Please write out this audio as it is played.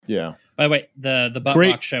Yeah. By the way, the Butt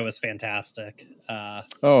Rock show is fantastic.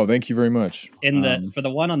 Oh, thank you very much. For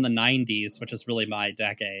the one on the 90s, which is really my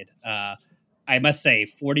decade, I must say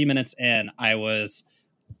 40 minutes in, I was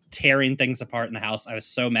tearing things apart in the house. I was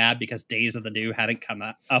so mad because Days of the New hadn't come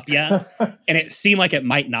up yet. And it seemed like it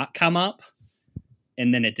might not come up.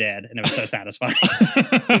 And then it did, and it was so satisfying.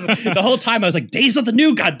 The whole time I was like, Days of the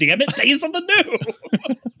New, God damn it, Days of the New.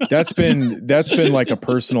 That's been like a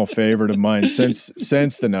personal favorite of mine since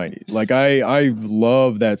the 90s. Like I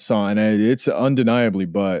love that song, and it's undeniably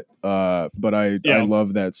but I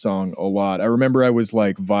love that song a lot. I remember I was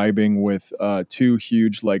like vibing with two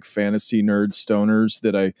huge like fantasy nerd stoners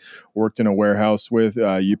that I worked in a warehouse with,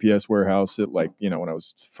 UPS warehouse at when I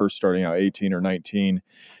was first starting out, 18 or 19.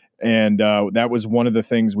 And that was one of the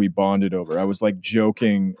things we bonded over. I was like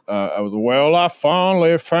joking. I was, I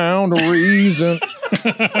finally found a reason.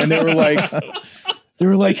 And they were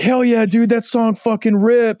like, hell yeah, dude, that song fucking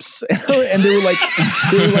rips. And they were like,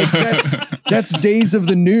 that's Days of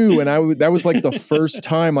the New. And that was like the first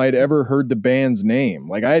time I'd ever heard the band's name.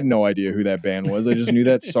 Like I had no idea who that band was. I just knew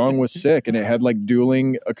that song was sick, and it had like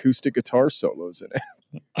dueling acoustic guitar solos in it.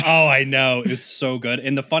 Oh, I know. It's so good.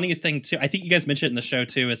 And the funny thing too, I think you guys mentioned it in the show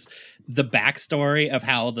too, is the backstory of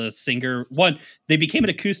how the singer, they became an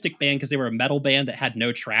acoustic band because they were a metal band that had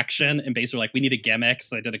no traction, and basically like, we need a gimmick,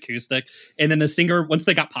 so they did acoustic. And then the singer, once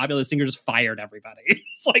they got popular, the singer just fired everybody.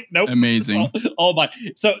 It's like, nope. Amazing. All but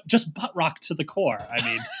so just butt rock to the core. I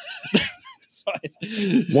mean,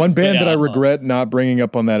 one band that I regret not bringing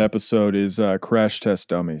up on that episode is Crash Test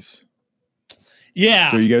Dummies.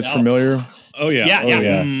 Yeah. Are you guys familiar? Oh yeah. Yeah.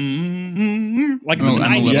 Like I'm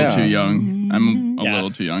a little too young. I'm a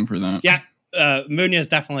little too young for that. Yeah. Munya is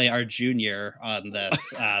definitely our junior on this.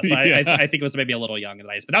 So I think it was maybe a little young and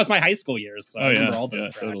nice, but that was my high school years. So I remember all those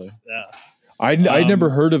tracks. Totally. Yeah. I'd never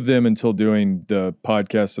heard of them until doing the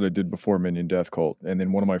podcast that I did before Minion Death Cult. And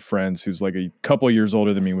then one of my friends who's like a couple of years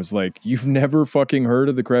older than me was like, you've never fucking heard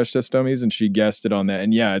of the Crash Test Dummies? And she guessed it on that.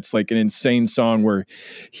 And yeah, it's like an insane song where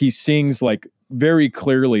he sings like very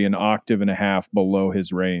clearly an octave and a half below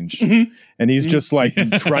his range. Mm-hmm. And he's just like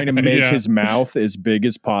trying to make his mouth as big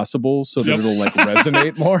as possible so that it'll like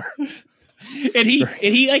resonate more. And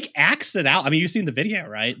he like acts it out. I mean, you've seen the video,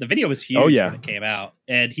 right? The video was huge when it came out.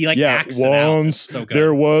 And he like acts it out. Once so good.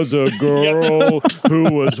 There was a girl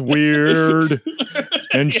who was weird,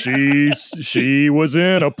 and she was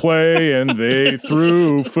in a play, and they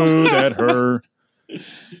threw food at her.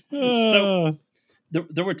 So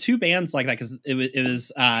there were two bands like that, because it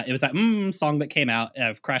was that song that came out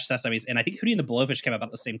of Crash Test Dummies, and I think Hootie and the Blowfish came out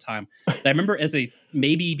about the same time. I remember as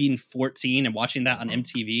maybe being 14 and watching that on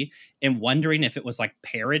MTV and wondering if it was like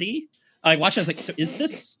parody. Like watching, I was like, so is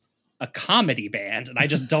this a comedy band? And I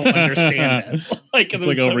just don't understand it. Like it's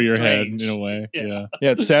like over your head in a way. Yeah,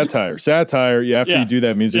 it's satire. Satire. After you do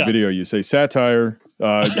that music video, you say satire in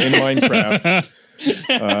Minecraft.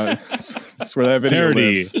 That's where that video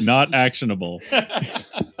parody lives. Not actionable.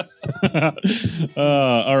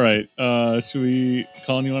 All right, should we,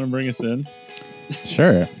 Colin, you want to bring us in?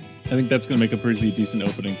 Sure. I think that's going to make a pretty decent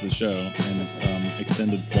opening to the show, and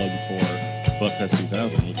extended plug for Buttfest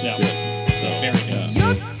 2000, which is good. So very good.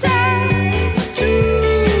 Your tattoos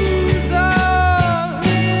are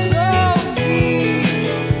so deep,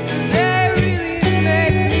 they really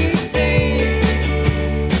make me think.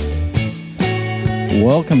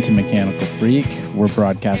 Welcome to Mechanical Freak. We're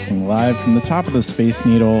broadcasting live from the top of the Space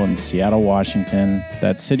Needle in Seattle, Washington,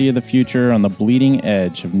 that city of the future on the bleeding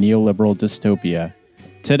edge of neoliberal dystopia.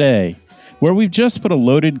 Today, where we've just put a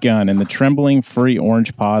loaded gun in the trembling furry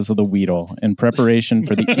orange paws of the Weedle in preparation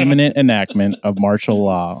for the imminent enactment of martial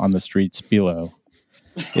law on the streets below.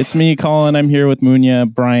 It's me, Colin. I'm here with Munya,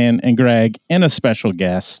 Brian, and Greg, and a special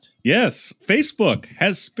guest. Yes, Facebook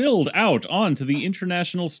has spilled out onto the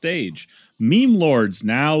international stage. Meme lords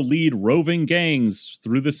now lead roving gangs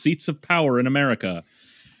through the seats of power in America.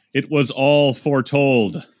 It was all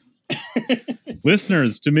foretold.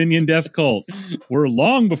 Listeners to Minion Death Cult were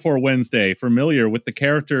long before Wednesday familiar with the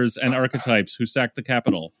characters and archetypes who sacked the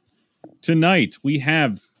Capitol. Tonight, we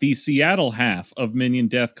have the Seattle half of Minion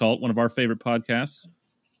Death Cult, one of our favorite podcasts,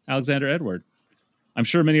 Alexander Edward. I'm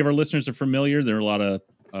sure many of our listeners are familiar. There are a lot of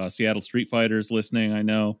Seattle Street Fighters listening, I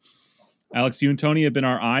know. Alex, you and Tony have been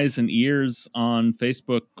our eyes and ears on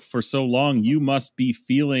Facebook for so long. You must be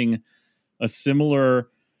feeling a similar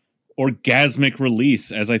orgasmic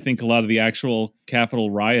release as I think a lot of the actual Capitol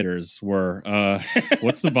rioters were.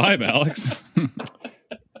 What's the vibe, Alex?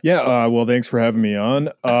 Yeah, well, thanks for having me on.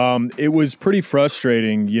 It was pretty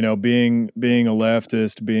frustrating, being a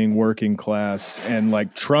leftist, being working class, and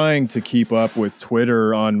like trying to keep up with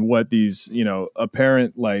Twitter on what these,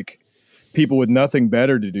 apparent like people with nothing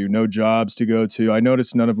better to do, no jobs to go to. I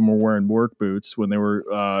noticed none of them were wearing work boots when they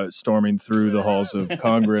were storming through the halls of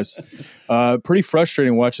Congress. Pretty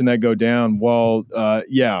frustrating watching that go down while,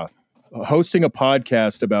 hosting a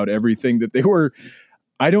podcast about everything that they were,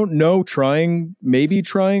 I don't know, trying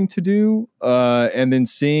to do, and then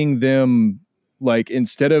seeing them, like,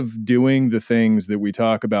 instead of doing the things that we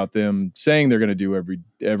talk about them saying they're going to do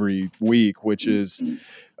every week, which is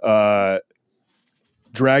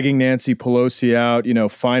dragging Nancy Pelosi out,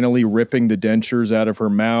 finally ripping the dentures out of her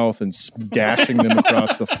mouth and dashing them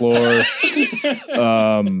across the floor,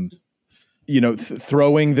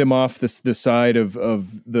 throwing them off the side of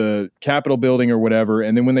the Capitol building or whatever.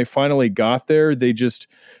 And then when they finally got there, they just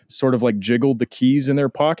sort of like jiggled the keys in their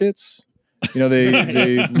pockets.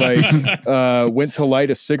 They went to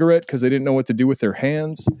light a cigarette because they didn't know what to do with their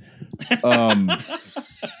hands.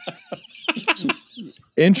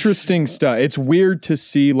 Interesting stuff. It's weird to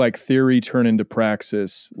see like theory turn into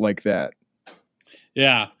praxis like that.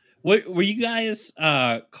 Yeah. Were you guys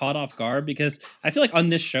caught off guard? Because I feel like on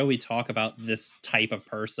this show we talk about this type of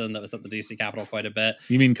person that was at the DC Capitol quite a bit.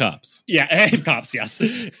 You mean cops? Yeah, cops, yes.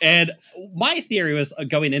 And my theory was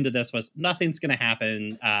going into this was nothing's going to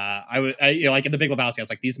happen. Like in The Big Lebowski, I was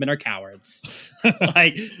like, these men are cowards.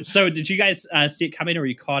 So did you guys see it coming, or were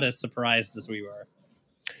you caught as surprised as we were?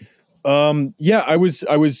 I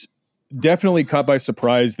was definitely caught by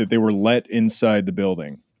surprise that they were let inside the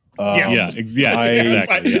building.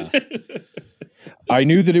 Exactly. Yeah. I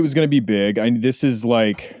knew that it was going to be big. This is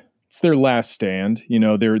like, it's their last stand.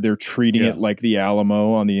 They're treating it like the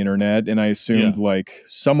Alamo on the internet, and I assumed like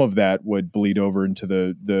some of that would bleed over into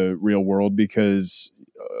the real world because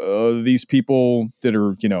these people that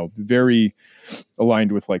are very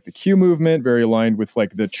aligned with like the Q movement, very aligned with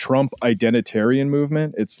like the Trump identitarian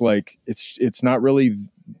movement. It's like it's not really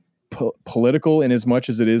political in as much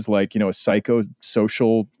as it is like a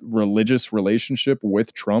psychosocial religious relationship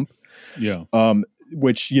with Trump.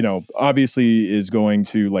 Which obviously is going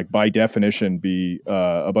to, like, by definition be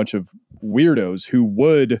a bunch of weirdos who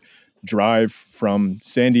would drive from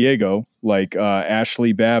San Diego like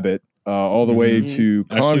Ashley Babbitt all the way to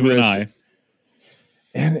Congress.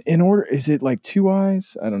 And in order, is it like two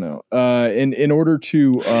eyes? I don't know. In order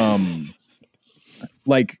to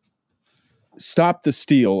like stop the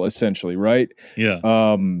steal, essentially, right? Yeah.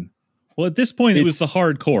 Well, at this point, it was the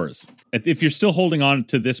hardcores. If you're still holding on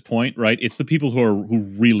to this point, right? It's the people who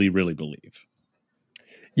really, really believe.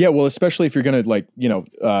 Yeah, well, especially if you're going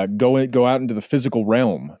to go out into the physical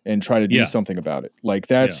realm and try to do something about it. Like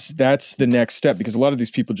that's the next step, because a lot of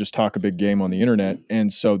these people just talk a big game on the internet,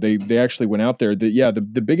 and so they actually went out there.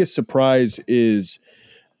 The biggest surprise is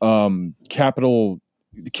Capitol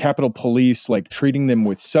Police like treating them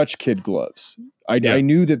with such kid gloves. I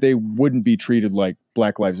knew that they wouldn't be treated like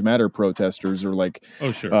Black Lives Matter protesters or like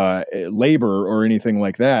labor or anything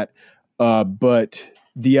like that. But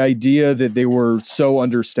the idea that they were so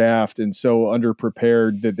understaffed and so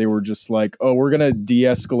underprepared that they were just like, oh, we're going to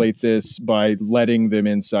de-escalate this by letting them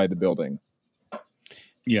inside the building.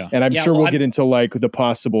 Yeah. And I'm sure we'll get into like the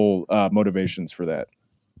possible motivations for that.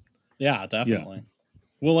 Yeah, definitely. Yeah.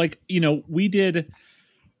 Well, like,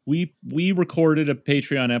 we recorded a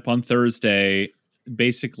Patreon ep on Thursday,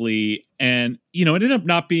 basically, and it ended up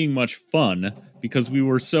not being much fun because we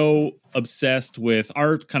were so obsessed with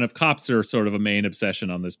our kind of cops are sort of a main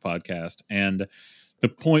obsession on this podcast. And the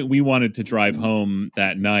point we wanted to drive home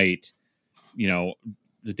that night, the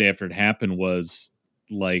day after it happened, was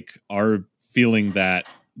like our feeling that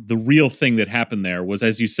the real thing that happened there was,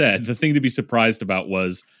 as you said, the thing to be surprised about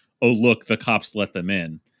was, oh, look, the cops let them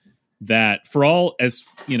in. That for all as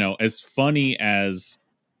funny as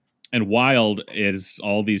and wild as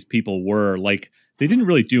all these people were, like, they didn't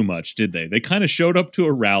really do much, did they? They kind of showed up to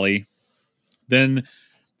a rally, then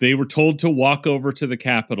they were told to walk over to the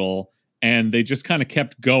Capitol, and they just kind of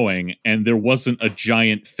kept going, and there wasn't a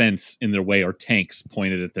giant fence in their way or tanks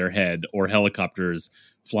pointed at their head or helicopters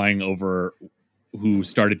flying over who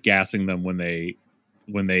started gassing them when they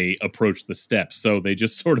approached the steps. So they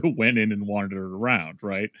just sort of went in and wandered around,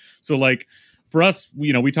 right? So like for us,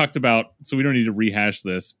 we talked about, so we don't need to rehash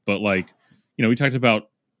this, but like, we talked about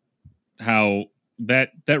how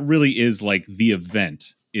that really is like the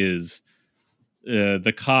event is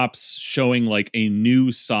the cops showing like a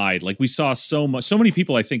new side. Like we saw so many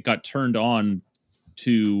people, I think, got turned on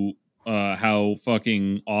to how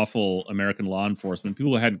fucking awful American law enforcement,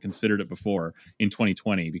 people hadn't considered it before in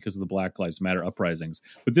 2020 because of the Black Lives Matter uprisings.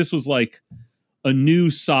 But this was like a new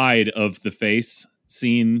side of the face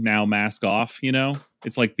seen now mask off, you know?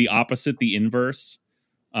 It's like the opposite, the inverse.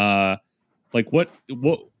 Like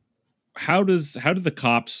how do the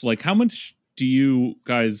cops, like how much do you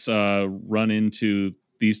guys run into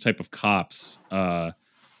these type of cops on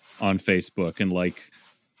Facebook, and like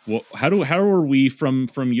how are we from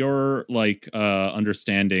your like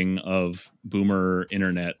understanding of boomer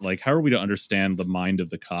internet, like how are we to understand the mind of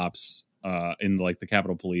the cops in like the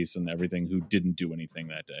Capitol Police and everything who didn't do anything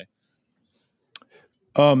that day?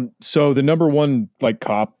 So the number one like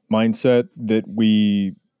cop mindset that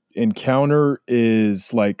we encounter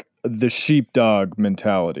is like the sheepdog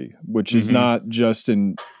mentality, which is not just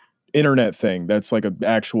an internet thing. That's like an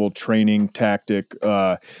actual training tactic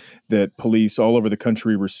that police all over the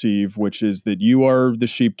country receive, which is that you are the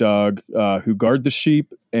sheepdog who guard the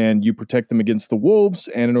sheep and you protect them against the wolves.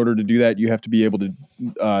 And in order to do that, you have to be able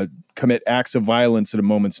to commit acts of violence at a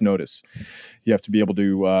moment's notice. You have to be able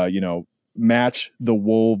to, match the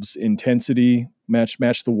wolves' intensity, match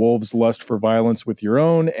the wolves' lust for violence with your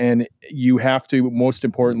own. And you have to, most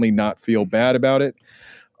importantly, not feel bad about it.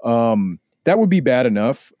 That would be bad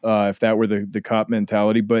enough if that were the cop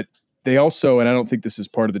mentality. But they also, and I don't think this is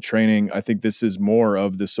part of the training, I think this is more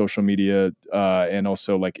of the social media and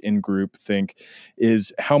also like in-group think,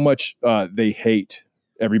 is how much they hate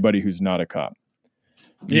everybody who's not a cop.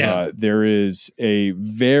 Yeah. There is a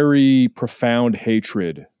very profound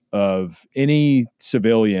hatred of any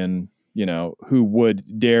civilian, who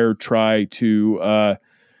would dare try to,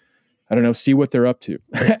 see what they're up to.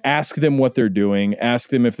 Ask them what they're doing. Ask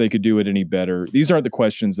them if they could do it any better. These aren't the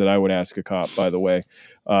questions that I would ask a cop, by the way.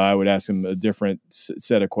 I would ask them a different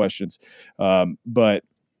set of questions. But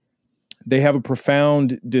they have a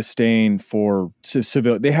profound disdain for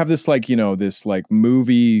civil. They have this this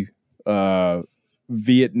movie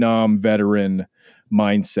Vietnam veteran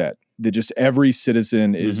mindset that just every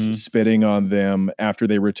citizen is spitting on them after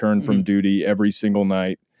they return from duty every single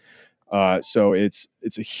night. So it's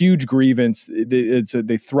a huge grievance.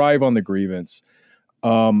 They thrive on the grievance.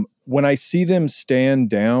 When I see them stand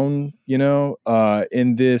down,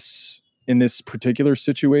 in this particular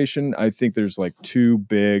situation, I think there's like two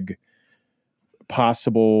big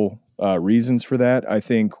possible reasons for that. I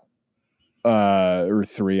think, or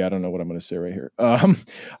three, I don't know what I'm going to say right here.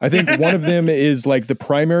 I think one of them is like the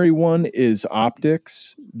primary one is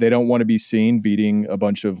optics. They don't want to be seen beating a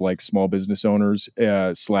bunch of like small business owners,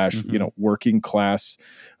 slash, working class,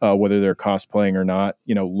 whether they're cosplaying or not,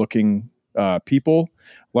 looking, people,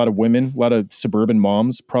 a lot of women, a lot of suburban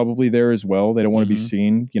moms probably there as well. They don't want to be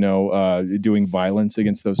seen, doing violence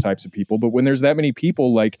against those types of people. But when there's that many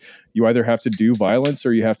people, like you either have to do violence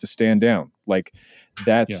or you have to stand down. Like,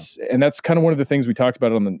 and that's kind of one of the things we talked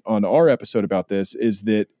about on our episode about this, is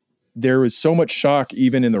that there was so much shock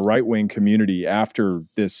even in the right-wing community after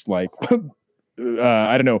this, like,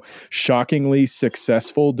 shockingly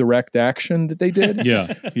successful direct action that they did.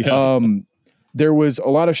 There was a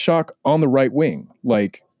lot of shock on the right wing,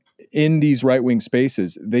 like in these right-wing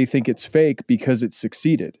spaces. They think it's fake because it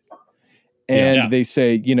succeeded. And they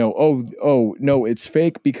say, oh, no, it's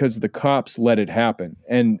fake because the cops let it happen.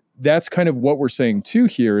 And that's kind of what we're saying too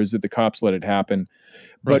here, is that the cops let it happen.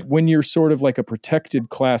 But when you're sort of like a protected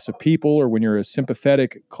class of people, or when you're a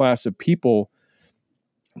sympathetic class of people,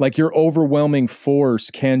 like your overwhelming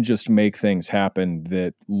force can just make things happen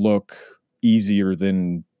that look easier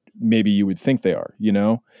than maybe you would think they are,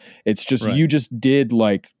 It's just, you just did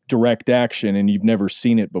like direct action and you've never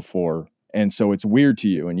seen it before. And so it's weird to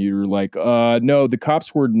you. And you're like, no, the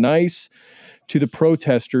cops were nice to the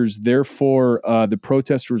protesters. Therefore, the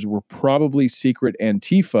protesters were probably secret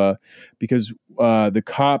Antifa because the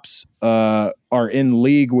cops are in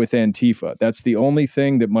league with Antifa. That's the only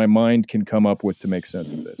thing that my mind can come up with to make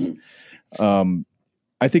sense of this.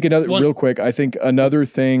 I think another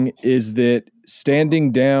thing is that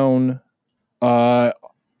standing down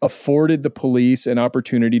afforded the police an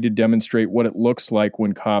opportunity to demonstrate what it looks like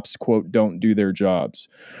when cops, quote, don't do their jobs,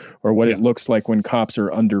 or what it looks like when cops are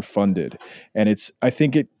underfunded. And I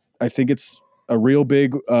think it's a real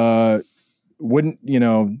big, don't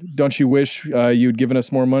you wish you'd given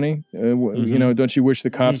us more money? Don't you wish the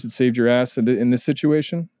cops had saved your ass in this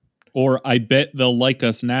situation? Or I bet they'll like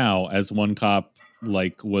us now, as one cop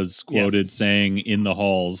was quoted saying in the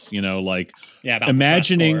halls, about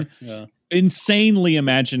imagining, insanely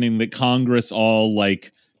imagining that Congress all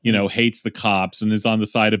hates the cops and is on the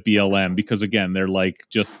side of BLM because, again, they're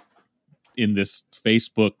just in this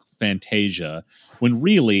Facebook fantasia, when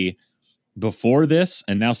really before this,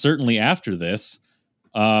 and now certainly after this,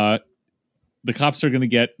 the cops are going to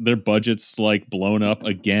get their budgets like blown up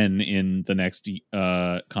again in the next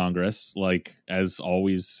Congress, like as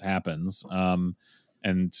always happens.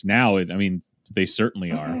 And now, they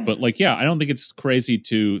certainly are. But like, yeah, I don't think it's crazy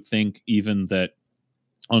to think even that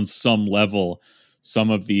on some level, some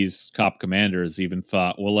of these cop commanders even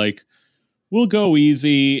thought, well, like, we'll go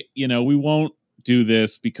easy. We won't do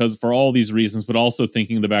this because for all these reasons, but also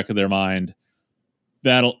thinking in the back of their mind,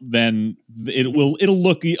 it'll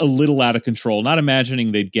look a little out of control. Not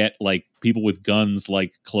imagining they'd get like people with guns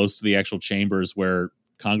like close to the actual chambers where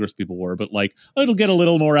Congress people were, but like it'll get a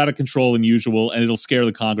little more out of control than usual, and it'll scare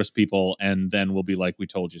the Congress people, and then we'll be like, "We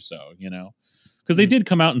told you so," because they did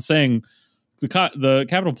come out and saying the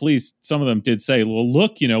Capitol Police. Some of them did say, "Well,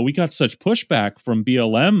 look, we got such pushback from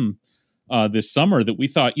BLM." This summer that we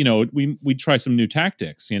thought, we'd try some new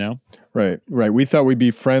tactics, Right. We thought we'd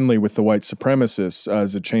be friendly with the white supremacists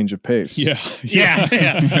as a change of pace. Yeah.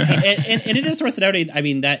 And it is worth noting,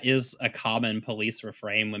 that is a common police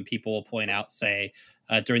refrain when people point out, say,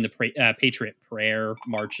 during the Patriot Prayer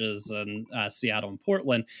marches in Seattle and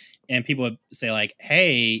Portland, and people would say like,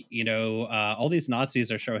 hey, all these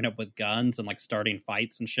Nazis are showing up with guns and like starting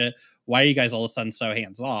fights and shit. Why are you guys all of a sudden so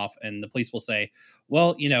hands off? And the police will say,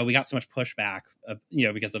 well, we got so much pushback,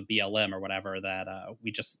 because of BLM or whatever that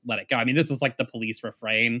we just let it go. This is like the police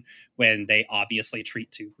refrain when they obviously treat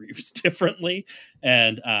two groups differently.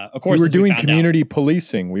 And of course, we were doing community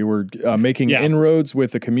policing. We were making inroads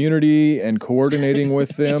with the community and coordinating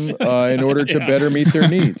with them in order to better meet their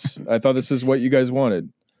needs. I thought this is what you guys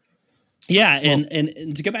wanted. Yeah,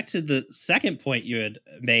 and to go back to the second point you had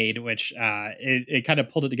made, which it kind of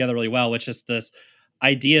pulled it together really well, which is this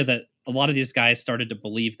idea that a lot of these guys started to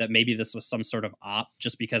believe that maybe this was some sort of op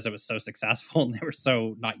just because it was so successful and they were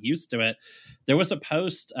so not used to it. There was a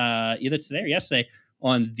post either today or yesterday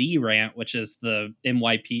on The Rant, which is the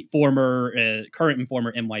current and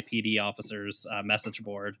former NYPD officers message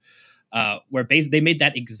board, where basically they made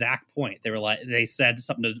that exact point. They said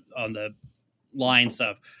something on the lines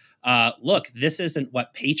of, look, this isn't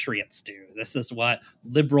what patriots do. This is what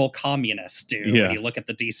liberal communists do. Yeah. When you look at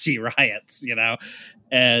the DC riots,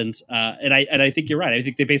 and I think you're right. I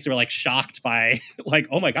think they basically were like shocked by like,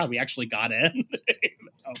 oh my God, we actually got in.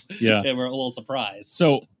 Yeah. And we're a little surprised.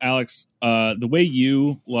 So Alex, the way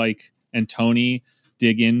you and Tony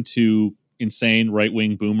dig into insane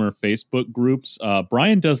right-wing boomer Facebook groups,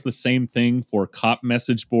 Brian does the same thing for cop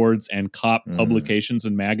message boards and cop publications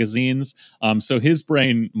and magazines. So his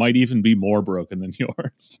brain might even be more broken than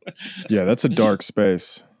yours. Yeah, that's a dark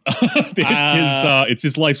space. It's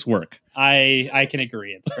his life's work. I can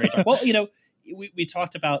agree. It's very dark. Well, we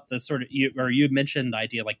talked about the sort of you had mentioned the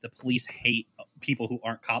idea like the police hate people who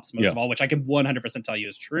aren't cops most of all, which I can 100% tell you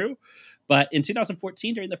is true. But in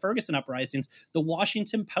 2014, during the Ferguson uprisings, the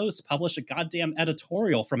Washington Post published a goddamn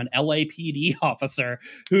editorial from an LAPD officer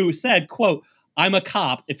who said, quote, "I'm a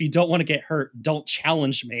cop. If you don't want to get hurt, don't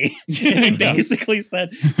challenge me." And he basically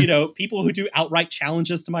said, people who do outright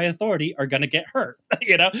challenges to my authority are going to get hurt,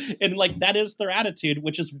 and like that is their attitude,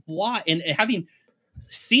 which is why, and having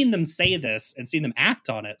seen them say this and seen them act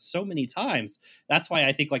on it so many times, that's why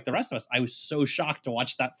I think like the rest of us, I was so shocked to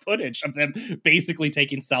watch that footage of them basically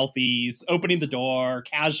taking selfies, opening the door,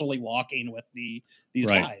 casually walking with these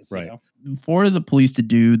guys. Right. For the police to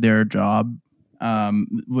do their job,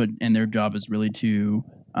 and their job is really to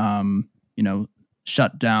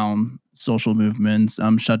shut down social movements,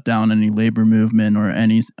 shut down any labor movement or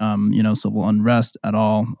any civil unrest at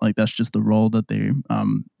all. Like that's just the role that they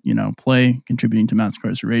play, contributing to mass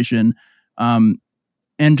incarceration, and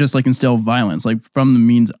just like instill violence, like from the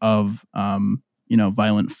means of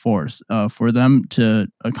violent force. For them to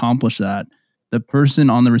accomplish that, the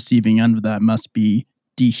person on the receiving end of that must be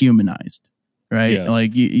dehumanized. Right? Yes.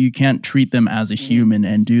 Like you can't treat them as a human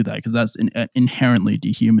and do that because that's inherently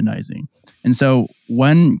dehumanizing. And so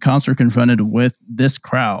when cops are confronted with this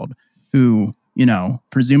crowd who,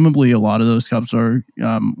 presumably a lot of those cops are,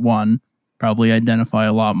 probably identify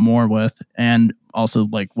a lot more with, and also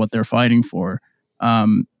like what they're fighting for.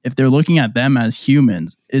 If they're looking at them as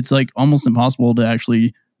humans, it's like almost impossible to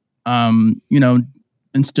actually,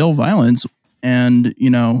 instill violence and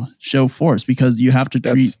show force because you have to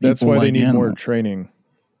treat that's people why like they need animals. more training.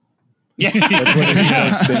 Yeah, that's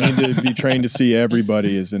why they need to be trained to see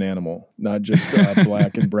everybody as an animal, not just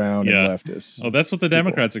black and brown and leftists. Oh, that's what the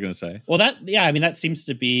Democrats are going to say. Well, that seems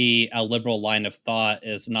to be a liberal line of thought,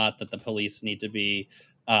 is not that the police need to be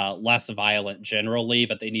less violent generally,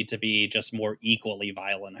 but they need to be just more equally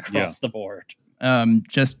violent across the board.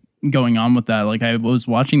 Just going on with that, like I was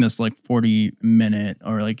watching this like 40-minute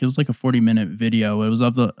or like it was like a 40-minute video. It was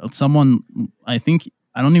of someone, I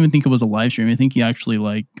don't even think it was a live stream. I think he actually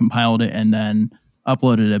like compiled it and then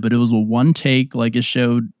uploaded it, but it was a one take. Like it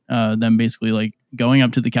showed them basically like going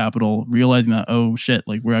up to the Capitol, realizing that, oh shit,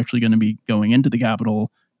 like we're actually going to be going into the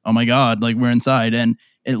Capitol. Oh my God, like we're inside. And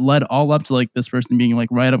it led all up to like this person being like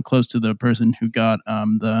right up close to the person who got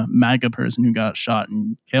the MAGA person who got shot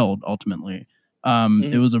and killed ultimately.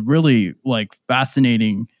 It was a really like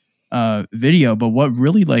fascinating video, but what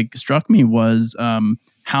really like struck me was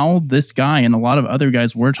how this guy and a lot of other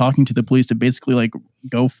guys were talking to the police to basically like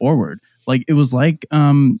go forward. Like it was like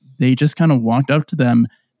they just kind of walked up to them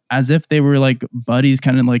as if they were like buddies,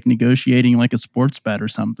 kind of like negotiating like a sports bet or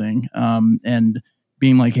something, and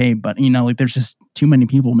being like, hey, but you know, like there's just too many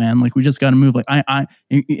people, man. Like we just got to move. Like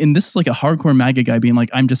and this is like a hardcore MAGA guy being like,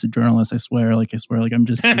 I'm just a journalist. I swear, like I'm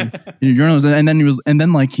just a journalist. And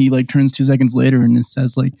then like he like turns 2 seconds later and it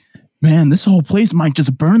says like, man, this whole place might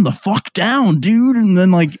just burn the fuck down, dude. And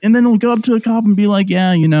then he'll go up to a cop and be like,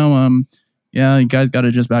 yeah, you know, yeah, you guys got to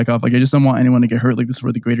just back off. Like I just don't want anyone to get hurt. Like this is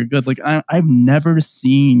for the greater good. Like I've never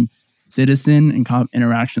seen citizen and cop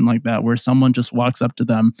interaction like that where someone just walks up to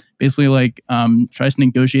them, basically like tries to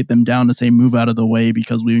negotiate them down to say move out of the way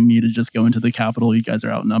because we need to just go into the Capitol. You guys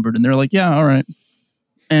are outnumbered, and they're like, yeah, all right.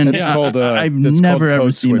 And that's called I've never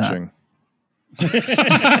ever seen switching.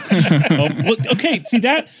 Well, okay, see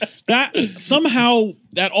that somehow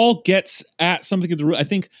that all gets at something at the root. I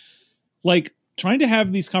think like trying to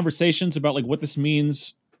have these conversations about like what this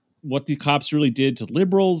means, what the cops really did to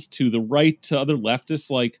liberals, to the right, to other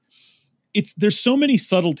leftists, like there's so many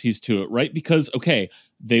subtleties to it, right? Because okay,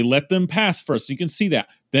 they let them pass first, so you can see that.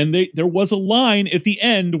 Then there was a line at the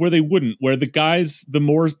end where they wouldn't, where the guys, the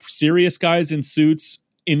more serious guys in suits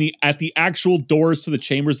at the actual doors to the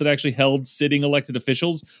chambers that actually held sitting elected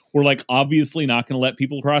officials were like obviously not going to let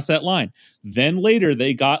people cross that line. Then later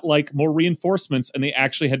they got like more reinforcements and they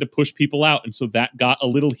actually had to push people out, and so that got a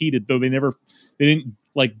little heated, though they didn't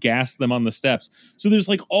like gas them on the steps. So there's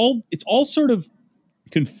like it's all sort of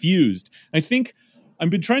confused. I think I've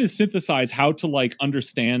been trying to synthesize how to like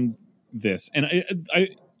understand this, and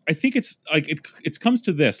I think it's like it comes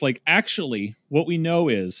to this. Like actually what we know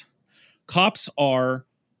is cops are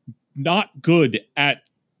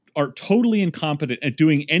totally incompetent at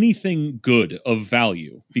doing anything good of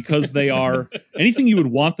value because they are anything you would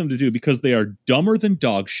want them to do because they are dumber than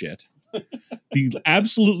dog shit.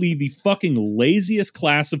 The fucking laziest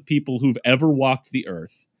class of people who've ever walked the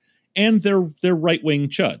earth. And they're right-wing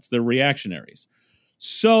chuds. They're reactionaries.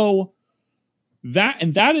 So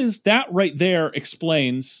that right there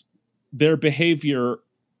explains their behavior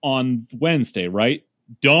on Wednesday, right?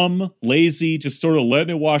 Dumb, lazy, just sort of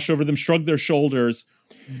letting it wash over them, shrug their shoulders.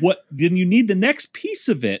 Then you need the next piece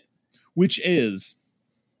of it, which is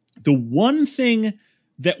the one thing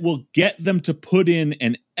that will get them to put in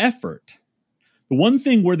an effort. The one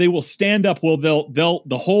thing where they will stand up, well,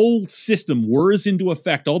 the whole system whirs into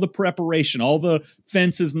effect, all the preparation, all the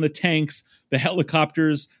fences and the tanks, the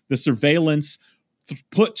helicopters, the surveillance,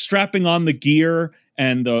 strapping on the gear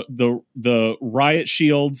and the riot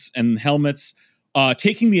shields and helmets,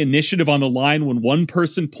 taking the initiative on the line when one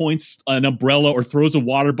person points an umbrella or throws a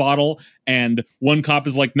water bottle and one cop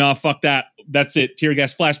is like, nah, fuck that. That's it. Tear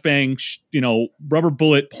gas, flashbang, rubber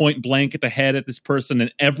bullet, point blank at the head at this person,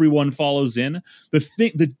 and everyone follows in.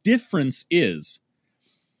 The difference is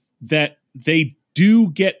that they do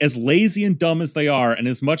get as lazy and dumb as they are, and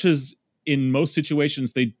as much as in most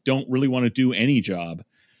situations they don't really want to do any job,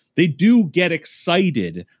 they do get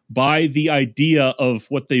excited by the idea of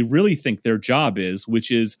what they really think their job is,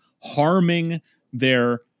 which is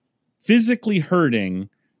physically hurting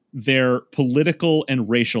their political and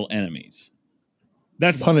racial enemies.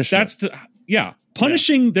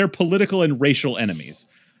 Punishing their political and racial enemies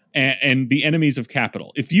and the enemies of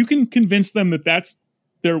capital. If you can convince them that that's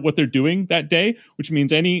what they're doing that day, which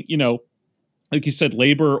means any, like you said,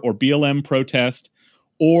 labor or BLM protest,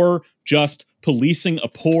 or just policing a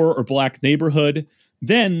poor or black neighborhood,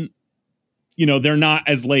 then, they're not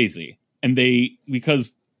as lazy.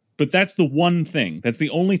 But that's the one thing. That's the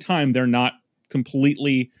only time they're not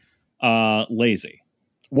completely lazy.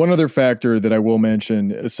 One other factor that I will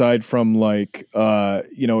mention, aside from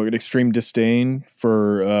an extreme disdain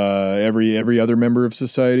for every other member of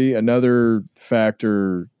society, another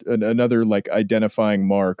factor, another like identifying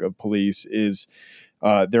mark of police is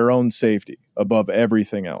their own safety above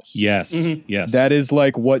everything else. Yes. Mhm. Yes. That is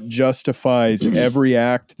like what justifies every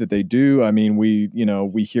act that they do. I mean, we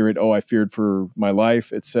hear it, oh, I feared for my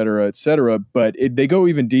life, et cetera, but they go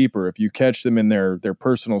even deeper. If you catch them in their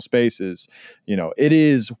personal spaces, it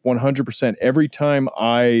is 100% every time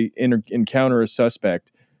I encounter a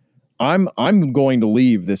suspect, I'm going to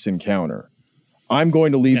leave this encounter. I'm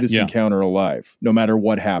going to leave this encounter alive, no matter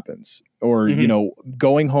what happens. Or,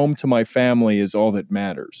 going home to my family is all that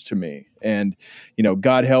matters to me. And,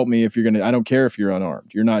 God help me if I don't care if you're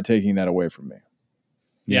unarmed. You're not taking that away from me.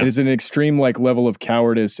 Yeah. It is an extreme level of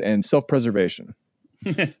cowardice and self-preservation.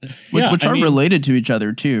 Which are related to each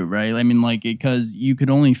other too, right? I mean, because you could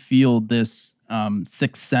only feel this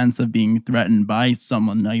sixth sense of being threatened by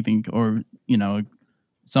someone, I think, or,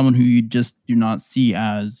 someone who you just do not see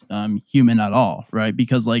as human at all, right?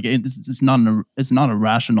 Because it's not a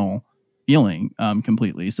rational feeling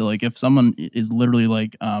completely. So if someone is literally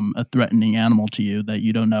a threatening animal to you that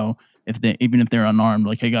you don't know even if they're unarmed,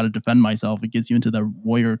 I got to defend myself, it gets you into the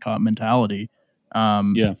warrior cop mentality,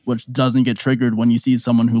 which doesn't get triggered when you see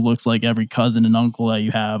someone who looks like every cousin and uncle that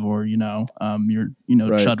you have, or your Right.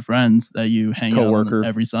 chud friends that you hang out Coworker. with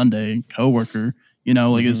every Sunday, coworker.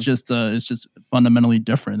 It's just fundamentally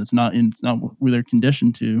different. It's not where they're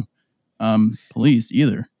conditioned to police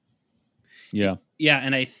either. Yeah. Yeah,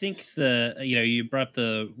 and I think you brought up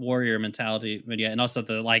the warrior mentality, and also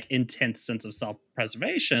the intense sense of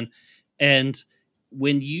self-preservation. And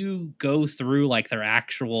when you go through their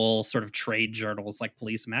actual sort of trade journals, like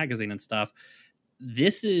Police Magazine and stuff,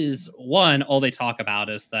 this is all they talk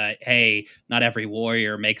about is that, hey, not every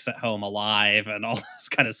warrior makes it home alive and all this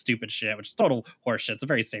kind of stupid shit, which is total horseshit. It's a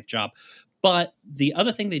very safe job. But the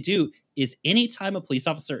other thing they do is anytime a police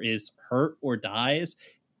officer is hurt or dies,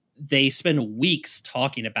 they spend weeks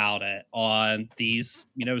talking about it on these,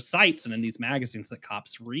 sites and in these magazines that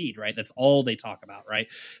cops read, right? That's all they talk about, right?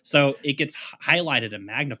 So it gets highlighted and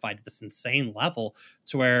magnified to this insane level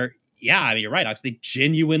to where, you're right, Ox. They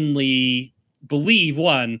genuinely believe,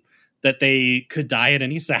 that they could die at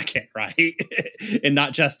any second, right? And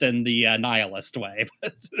not just in the nihilist way,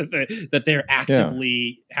 but that they're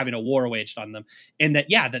actively having a war waged on them. And that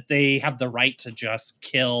they have the right to just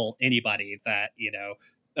kill anybody that,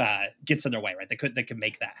 gets in their way, right? They could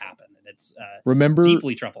make that happen, and it's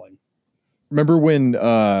deeply troubling. Remember when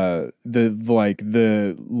the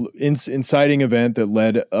inciting event that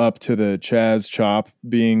led up to the Chaz Chop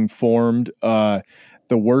being formed?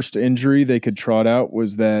 The worst injury they could trot out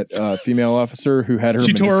was that female officer who had her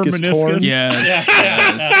meniscus torn.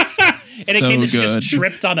 Yeah. And it just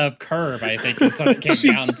tripped on a curb, I think, is what it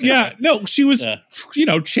came down to. Yeah, no, she was,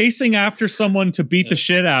 chasing after someone to beat the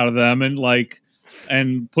shit out of them and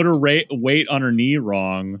put her weight on her knee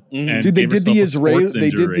wrong. Mm-hmm. And Dude, they gave did the herself a Israeli. sports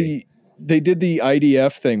injury. They did the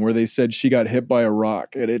IDF thing where they said she got hit by a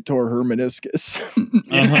rock and it tore her meniscus.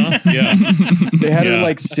 Yeah. They had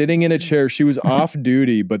her sitting in a chair. She was off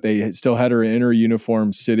duty, but they still had her in her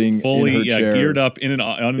uniform sitting fully in her chair. Geared up on an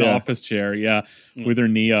office chair, with her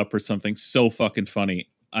knee up or something. So fucking funny.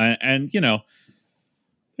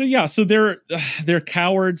 So they're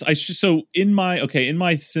cowards. So in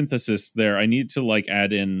my synthesis there, I need to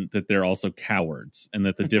add in that they're also cowards, and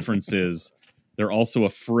that the difference is they're also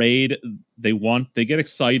afraid. They get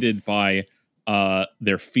excited by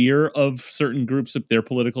their fear of certain groups of their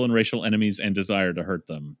political and racial enemies and desire to hurt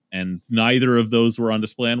them. And neither of those were on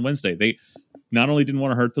display on Wednesday. They not only didn't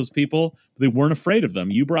want to hurt those people, but they weren't afraid of them.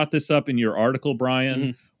 You brought this up in your article,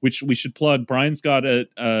 Brian, which we should plug. Brian's got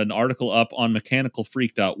an article up on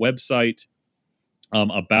mechanicalfreak.website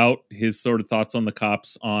about his sort of thoughts on the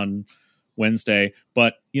cops on Wednesday.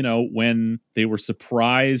 But, when they were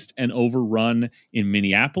surprised and overrun in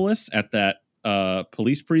Minneapolis at that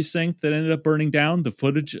police precinct that ended up burning down, the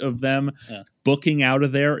footage of them booking out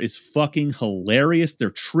of there is fucking hilarious.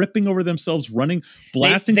 They're tripping over themselves,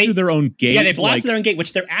 blasting through their own gate. Yeah, they blasted their own gate,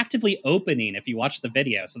 which they're actively opening if you watch the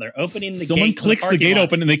video. So they're opening the gate. Someone clicks the gate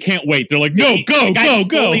open and they can't wait. They're like, the guy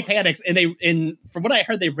go. Fully panics. And from what I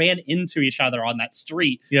heard, they ran into each other on that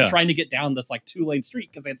street, trying to get down this 2-lane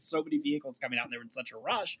street because they had so many vehicles coming out and they were in such a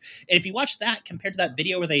rush. And if you watch that compared to that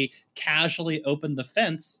video where they casually opened the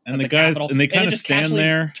fence and the Capitol, and they kind of stand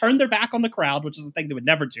there, turn their back on the crowd, which is the thing they would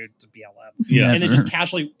never do to BLM. Yeah. And then just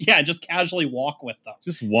casually walk with them.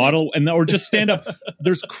 Just waddle or just stand up.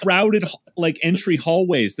 There's crowded entry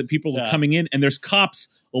hallways that people are coming in, and there's cops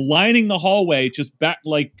lining the hallway, just back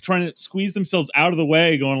trying to squeeze themselves out of the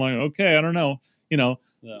way, going okay, I don't know,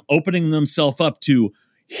 opening themselves up to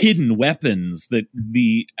hidden weapons that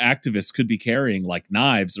the activists could be carrying, like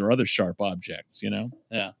knives or other sharp objects,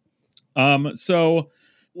 Yeah. So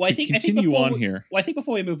Well, I think continue before on here. Well, I think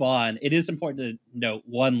before we move on, it is important to note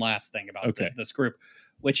one last thing about this group,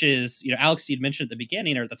 which is, Alex, you'd mentioned at the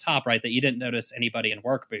beginning or at the top, right, that you didn't notice anybody in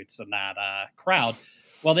work boots in that crowd.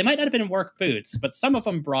 Well, they might not have been in work boots, but some of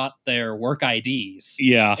them brought their work IDs.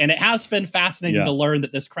 Yeah. And it has been fascinating to learn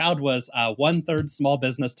that this crowd was 1/3 small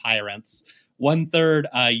business tyrants, 1/3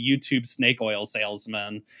 YouTube snake oil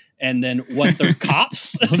salesmen, and then 1/3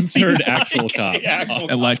 cops. 1/3 actual cops.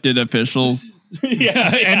 Elected officials.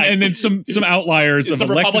 And then some outliers of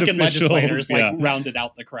some elected Republican officials. legislators rounded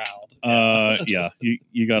out the crowd.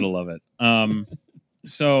 You gotta love it.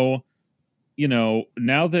 So,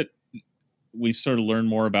 now that we've sort of learned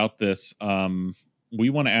more about this, we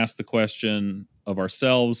want to ask the question of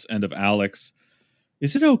ourselves and of Alex: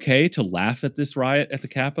 is it okay to laugh at this riot at the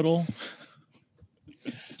Capitol?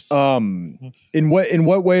 In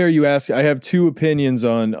what way are you asking? I have two opinions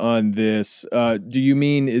on this. Do you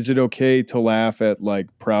mean, is it okay to laugh at like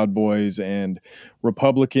Proud Boys and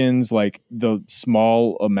Republicans, like the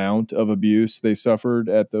small amount of abuse they suffered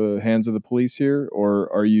at the hands of the police here?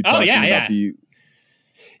 Or are you talking about the...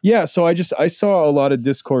 Yeah, so I saw a lot of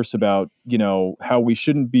discourse about, how we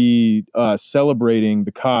shouldn't be celebrating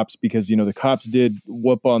the cops because, the cops did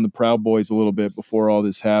whoop on the Proud Boys a little bit before all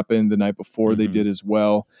this happened. The night before they did as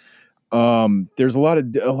well. There's a lot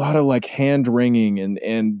of like hand wringing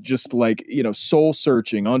and just like, soul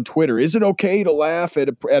searching on Twitter. Is it okay to laugh at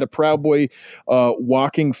a Proud Boy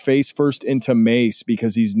walking face first into mace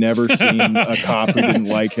because he's never seen a cop who didn't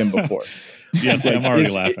like him before? Yes, I'm already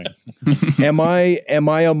laughing. Am I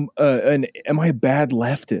a bad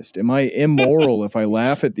leftist? Am I immoral if I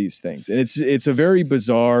laugh at these things? And it's a very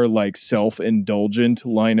bizarre, like self-indulgent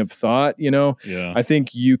line of thought. Yeah. I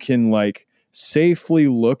think you can like safely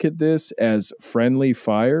look at this as friendly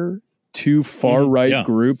fire. Two far-right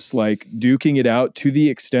groups like duking it out to the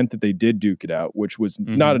extent that they did duke it out, which was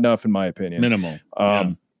not enough in my opinion. Minimal.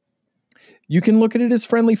 You can look at it as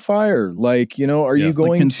friendly fire. Like, are you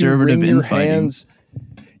going to wring your hands?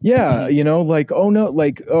 Yeah, like, oh no,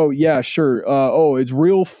 like, oh yeah, sure. Oh, it's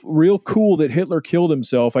real cool that Hitler killed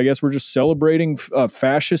himself. I guess we're just celebrating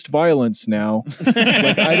fascist violence now.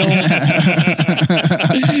 Like, I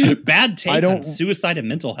don't. Bad take on suicide and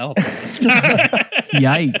mental health.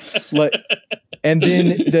 Yikes. And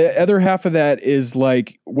then the other half of that is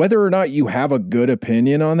like, whether or not you have a good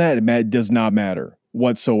opinion on that, it does not matter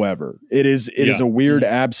whatsoever. It is a weird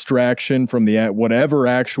abstraction from the whatever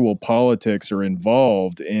actual politics are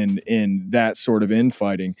involved in that sort of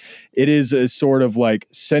infighting. It is a sort of like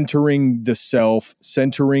centering the self,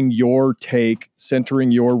 centering your take,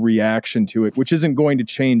 centering your reaction to it, which isn't going to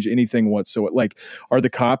change anything whatsoever. Like, are the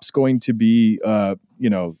cops going to be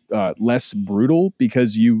less brutal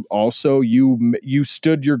because you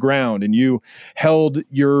stood your ground and you held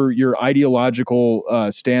your ideological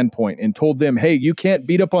standpoint and told them, hey, you can't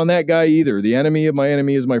beat up on that guy either. The enemy of my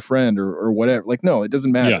enemy is my friend, or whatever. Like, no, it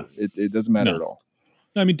doesn't matter. Yeah. It doesn't matter at all.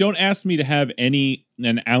 I mean, don't ask me to have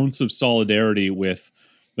an ounce of solidarity with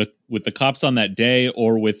the cops on that day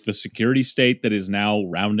or with the security state that is now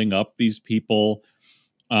rounding up these people.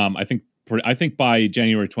 I think by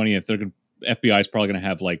January 20th, FBI is probably going to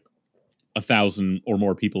have like 1,000 or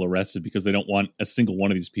more people arrested because they don't want a single one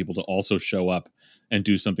of these people to also show up and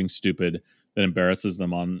do something stupid that embarrasses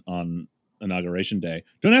them on Inauguration Day.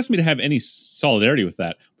 Don't ask me to have any solidarity with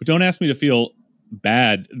that, but don't ask me to feel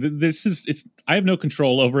bad. I have no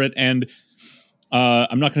control over it, and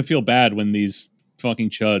I'm not going to feel bad when these fucking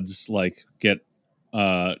chuds like get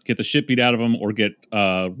the shit beat out of them or get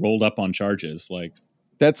rolled up on charges. Like,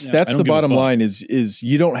 That's the bottom line is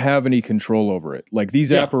you don't have any control over it. Like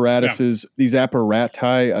these apparatuses, these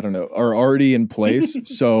apparati, I don't know, are already in place.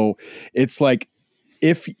 So it's like,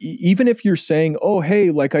 even if you're saying, oh, hey,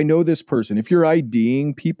 like I know this person, if you're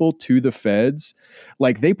IDing people to the feds,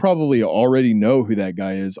 like they probably already know who that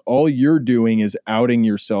guy is. All you're doing is outing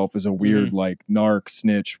yourself as a weird, like narc,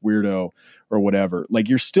 snitch, weirdo, or whatever. Like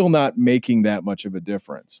you're still not making that much of a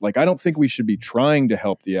difference. Like I don't think we should be trying to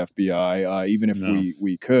help the FBI, even if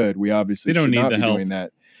we could. We obviously should not be doing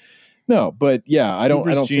that. No, but yeah, I don't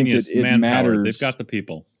think it matters. They've got the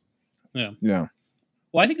people. Yeah.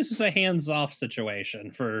 Well, I think this is a hands-off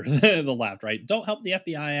situation for the left, right? Don't help the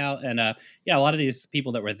FBI out. And a lot of these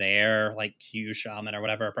people that were there, like Q Shaman or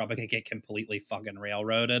whatever, are probably going to get completely fucking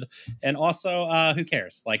railroaded. And also, who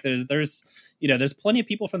cares? Like there's plenty of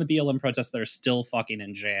people from the BLM protests that are still fucking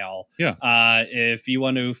in jail. Yeah. If you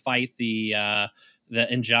want to fight the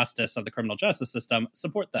injustice of the criminal justice system,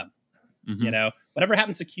 support them. Mm-hmm. Whatever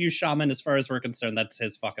happens to Q Shaman, as far as we're concerned, that's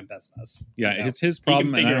his fucking business. Yeah, it's his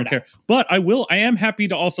problem, and I don't care. But I am happy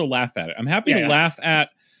to also laugh at it. I'm happy to laugh at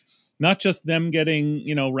not just them getting,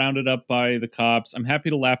 rounded up by the cops. I'm happy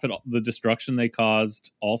to laugh at the destruction they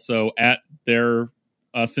caused, also at their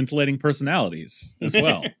scintillating personalities as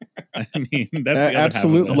well. I mean, that's the other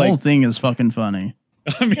absolutely. The whole thing is fucking funny.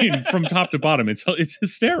 I mean, from top to bottom, it's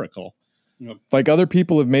hysterical. Like, other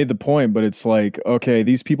people have made the point, but it's like, okay,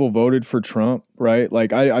 these people voted for Trump, right?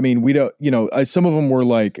 Like, I mean, we don't, some of them were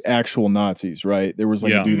like actual Nazis, right? There was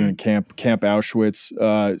like a dude in a Camp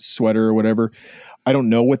Auschwitz sweater or whatever. I don't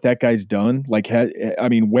know what that guy's done. Like, I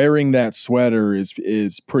mean, wearing that sweater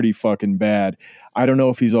is pretty fucking bad. I don't know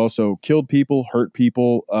if he's also killed people, hurt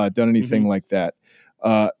people, done anything like that.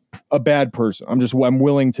 A bad person. I'm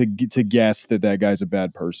willing to guess that guy's a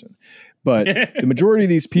bad person. But the majority of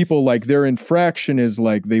these people, like, their infraction is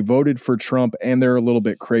like they voted for Trump and they're a little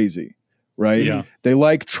bit crazy, right? Yeah. They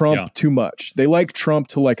like Trump too much. They like Trump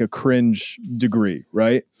to like a cringe degree,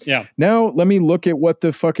 right? Yeah. Now let me look at what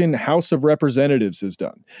the fucking House of Representatives has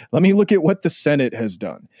done. Let me look at what the Senate has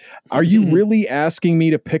done. Are you really asking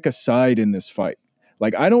me to pick a side in this fight?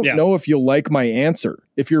 Like, I don't know if you'll like my answer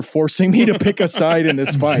if you're forcing me to pick a side in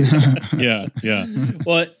this fight. Yeah.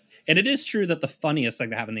 Well, and it is true that the funniest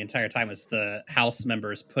thing that happened the entire time was the House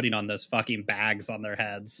members putting on those fucking bags on their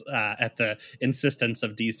heads at the insistence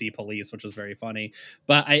of DC police, which was very funny.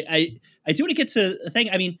 But I do want to get to the thing.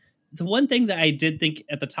 I mean, the one thing that I did think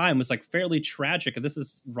at the time was like fairly tragic, and this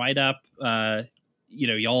is right up,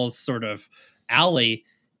 y'all's sort of alley,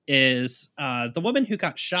 is the woman who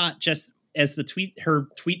got shot just as her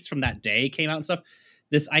tweets from that day came out and stuff.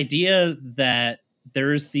 This idea that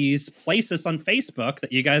there's these places on Facebook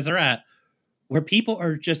that you guys are at where people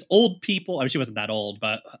are just old people. I mean, she wasn't that old,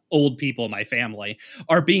 but old people in my family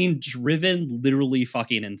are being driven literally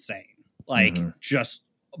fucking insane. Like, just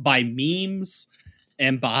by memes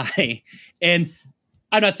and and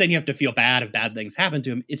I'm not saying you have to feel bad if bad things happen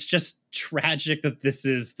to him. It's just tragic that this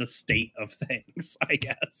is the state of things, I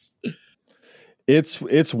guess.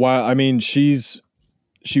 It's wild. I mean, she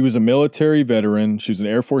was a military veteran. She was an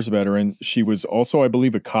Air Force veteran. She was also, I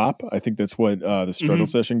believe, a cop. I think that's what the struggle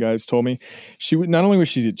session guys told me. Not only was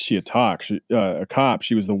she a cop,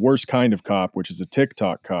 she was the worst kind of cop, which is a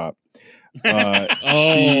TikTok cop.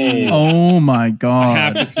 Oh my God. I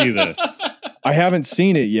have to see this. I haven't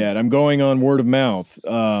seen it yet. I'm going on word of mouth.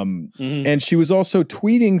 And she was also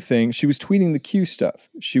tweeting things. She was tweeting the Q stuff.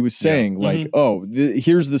 She was saying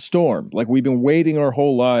here's the storm. Like, we've been waiting our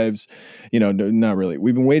whole lives. No, not really.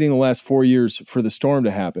 We've been waiting the last 4 years for the storm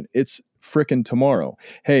to happen. It's frickin' tomorrow.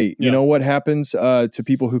 Hey, you know what happens to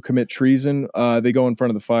people who commit treason? They go in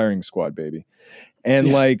front of the firing squad, baby.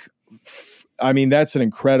 And I mean, that's an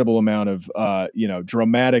incredible amount of,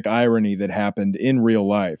 dramatic irony that happened in real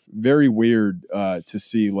life. Very weird to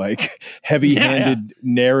see, like, heavy-handed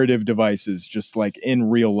narrative devices just like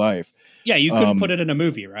in real life. Yeah, you couldn't put it in a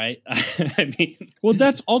movie, right? I mean, well,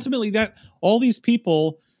 that's ultimately that. All these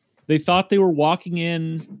people, they thought they were walking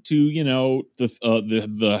in to,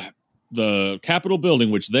 the Capitol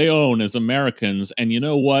building, which they own as Americans, and you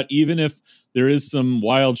know what? Even if there is some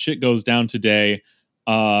wild shit goes down today,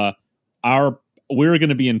 we're going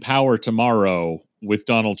to be in power tomorrow with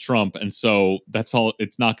Donald Trump, and so that's all.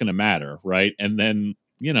 It's not going to matter, right? And then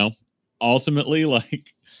ultimately,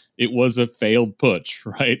 like, it was a failed putsch,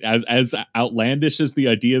 right? As outlandish as the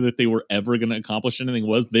idea that they were ever going to accomplish anything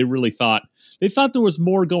was, they really thought there was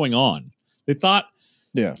more going on. They thought,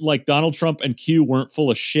 like, Donald Trump and Q weren't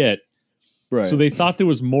full of shit. Right. So they thought there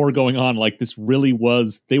was more going on. Like, this really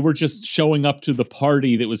was, they were just showing up to the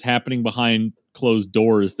party that was happening behind closed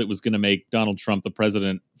doors that was going to make Donald Trump the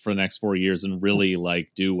president for the next 4 years and really,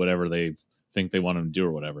 like, do whatever they think they want him to do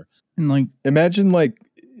or whatever. And, like, imagine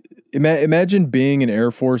being an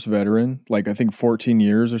Air Force veteran, like, I think 14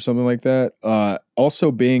 years or something like that.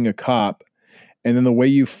 Also being a cop. And then the way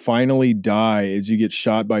you finally die is you get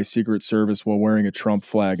shot by Secret Service while wearing a Trump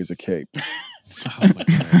flag as a cape. Oh my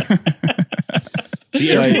God. The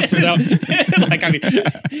Air Force was out. Like, I mean,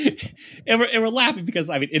 and we're laughing because,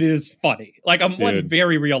 I mean, it is funny. Like, on one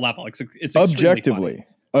very real level, it's objectively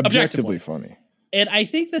funny. funny. And I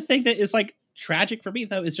think the thing that is, like, tragic for me,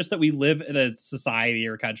 though, is just that we live in a society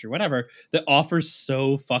or country, whatever, that offers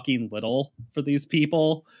so fucking little for these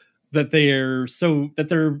people that they're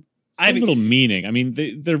little meaning. I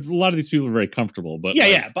mean, a lot of these people are very comfortable, but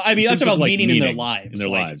but I mean, I'm talking about meaning in their lives.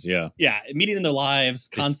 Meaning in their lives,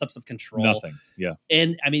 concepts of control, nothing. Yeah,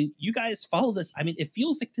 and I mean, you guys follow this. I mean, it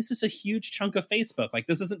feels like this is a huge chunk of Facebook. Like,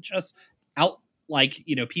 this isn't just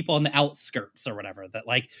people on the outskirts or whatever. That,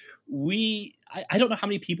 like, I don't know how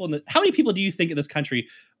many people do you think in this country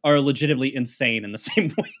are legitimately insane in the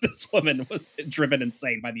same way this woman was driven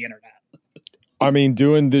insane by the internet? I mean,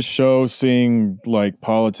 doing this show, seeing like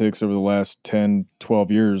politics over the last 10, 12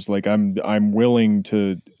 years, like I'm willing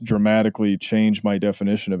to dramatically change my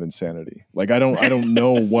definition of insanity. Like I don't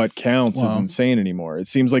know what counts as insane anymore. It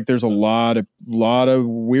seems like there's a lot of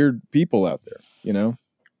weird people out there, you know?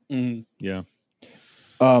 Yeah.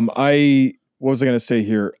 What was I going to say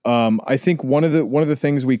here? I think one of the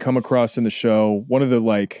things we come across in the show, one of the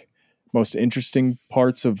like most interesting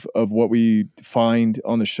parts of what we find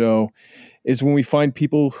on the show is when we find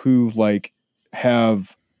people who like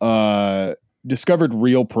have discovered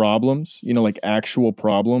real problems, you know, like actual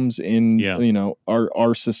problems in you know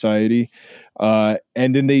our society, and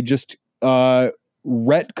then they just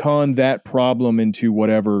retcon that problem into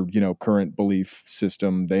whatever, you know, current belief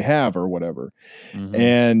system they have or whatever.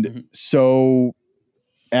 And so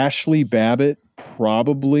Ashley Babbitt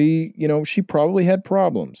probably, you know, she probably had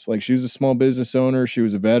problems. Like she was a small business owner, she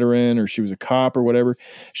was a veteran, or she was a cop or whatever.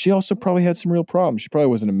 She also probably had some real problems. She probably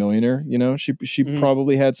wasn't a millionaire, you know. She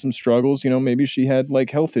probably had some struggles, you know, maybe she had like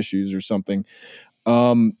health issues or something.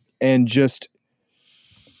 And just,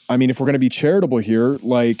 I mean, if we're going to be charitable here,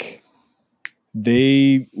 like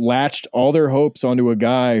they latched all their hopes onto a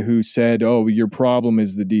guy who said, "Oh, your problem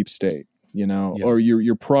is the deep state." You know, or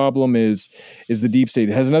your problem is the deep state.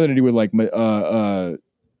 It has nothing to do with like what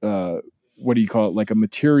do you call it? Like a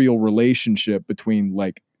material relationship between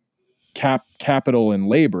like capital and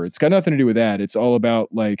labor. It's got nothing to do with that. It's all about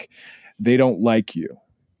like they don't like you.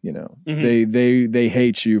 You know, they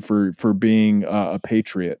hate you for being a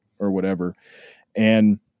patriot or whatever.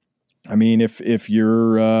 And I mean, if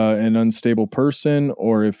you're an unstable person,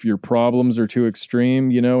 or if your problems are too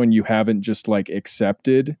extreme, you know, and you haven't just like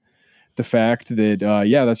accepted the fact that,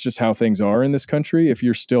 that's just how things are in this country. If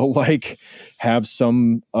you're still like have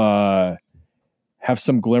some glimmer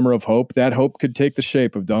of hope, that hope could take the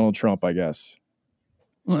shape of Donald Trump, I guess.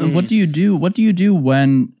 Well, what do you do? What do you do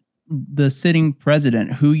when the sitting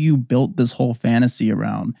president, who you built this whole fantasy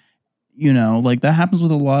around, you know, like that happens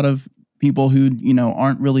with a lot of people who, you know,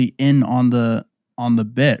 aren't really in on the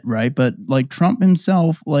bit, right? But like Trump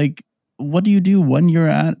himself, like, what do you do when you're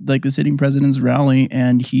at like the sitting president's rally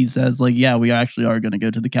and he says like, yeah, we actually are going to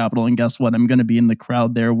go to the Capitol, and guess what? I'm going to be in the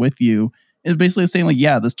crowd there with you. It's basically saying like,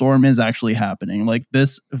 yeah, the storm is actually happening. Like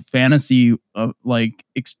this fantasy of like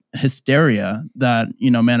hysteria that,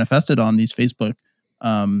 you know, manifested on these Facebook,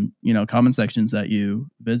 you know, comment sections that you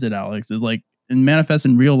visit, Alex, is like and manifests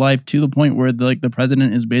in real life to the point where the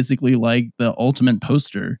president is basically like the ultimate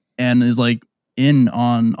poster and is like in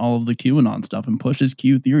on all of the QAnon stuff and pushes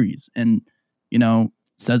Q theories and, you know,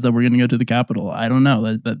 says that we're going to go to the Capitol. I don't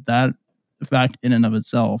know that fact in and of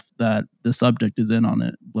itself that the subject is in on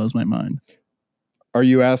it blows my mind. Are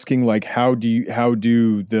you asking like, how do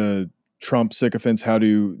the Trump sycophants, how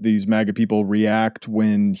do these MAGA people react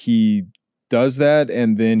when he does that,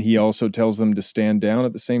 and then he also tells them to stand down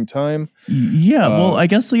at the same time? Yeah, well, I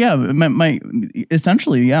guess so. Yeah, my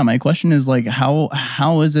essentially, yeah. My question is like, how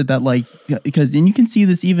is it that like, because and you can see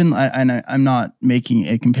this even, I'm not making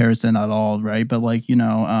a comparison at all, right? But like, you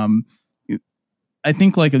know, I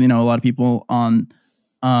think like, you know, a lot of people on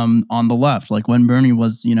the left, like when Bernie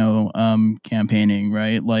was, you know, campaigning,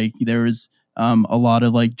 right? Like there was a lot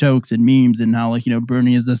of like jokes and memes and how like, you know,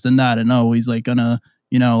 Bernie is this and that, and oh, he's like gonna,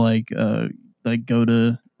 you know, like go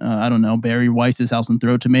to I don't know, Barry Weiss's house and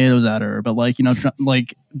throw tomatoes at her, but like, you know,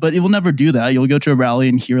 like, but it will never do that. You'll go to a rally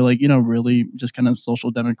and hear like, you know, really just kind of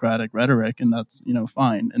social democratic rhetoric, and that's, you know,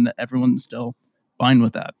 fine, and everyone's still fine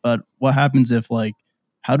with that. But what happens if like,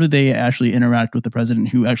 how do they actually interact with the president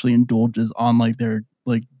who actually indulges on like their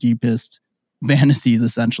like deepest fantasies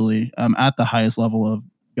essentially at the highest level of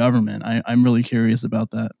government? I'm really curious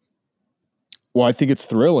about that. Well, I think it's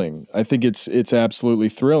thrilling. I think it's absolutely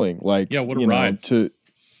thrilling. Like, yeah, what a ride to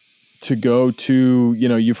go to, you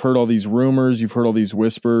know, you've heard all these rumors, you've heard all these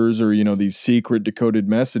whispers, or, you know, these secret decoded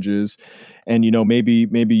messages. And, you know, maybe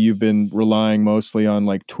you've been relying mostly on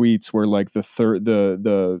like tweets where like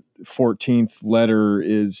the 14th letter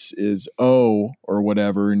is O or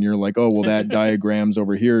whatever. And you're like, oh, well, that diagram's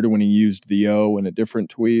over here to when he used the O in a different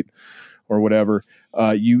tweet or whatever.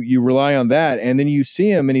 You rely on that, and then you see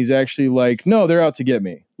him and he's actually like, no, they're out to get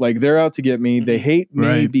me. Like, they're out to get me. They hate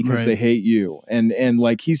me because they hate you. And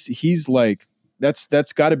like, he's like,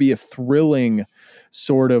 that's got to be a thrilling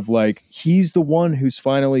sort of like, he's the one who's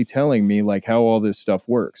finally telling me like how all this stuff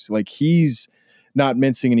works. Like, he's not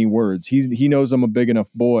mincing any words. He knows I'm a big enough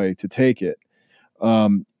boy to take it.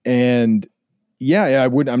 And yeah,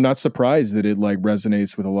 I'm not surprised that it like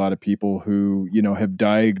resonates with a lot of people who, you know, have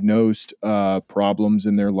diagnosed problems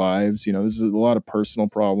in their lives. You know, this is a lot of personal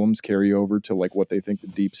problems carry over to like what they think the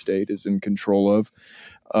deep state is in control of.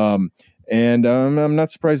 and I'm not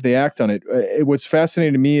surprised they act on it. What's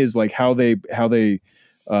fascinating to me is like how they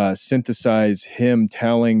synthesize him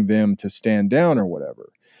telling them to stand down or whatever.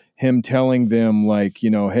 Him telling them like, you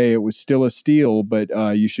know, hey, it was still a steal, but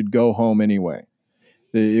you should go home anyway.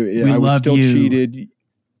 I was still cheated.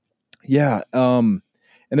 Yeah. And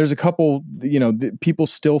there's a couple, you know, people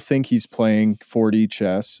still think he's playing 4D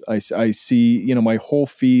chess. I see, you know, my whole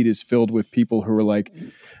feed is filled with people who are like,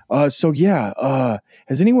 has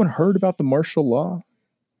anyone heard about the martial law?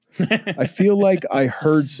 I feel like I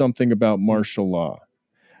heard something about martial law.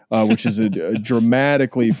 Which is a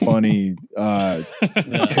dramatically funny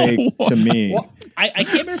take to me. Well, I can't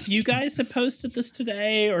remember if you guys have posted this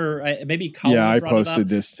today or maybe Colin. Yeah, I posted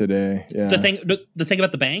this today. Yeah. The thing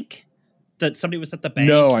about the bank, that somebody was at the bank.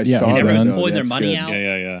 No, I saw and that. everyone was No, pulling their that's money good. out.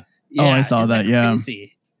 Yeah. Oh, I saw that. Yeah.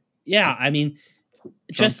 Crazy? Yeah, I mean,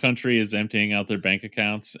 Trump country is emptying out their bank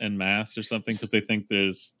accounts en masse or something because they think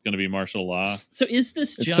there's going to be martial law. So is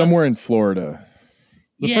this it's just somewhere in Florida?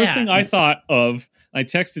 The first thing I thought of, I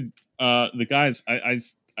texted the guys. I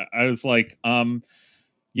was like, when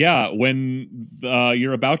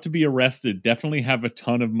you're about to be arrested, definitely have a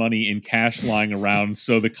ton of money in cash lying around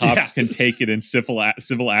so the cops can take it in civil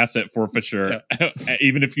asset forfeiture,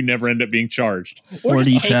 even if you never end up being charged. Or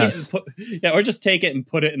just take it and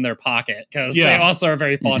put it in their pocket because they also are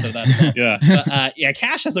very fond of that stuff. But,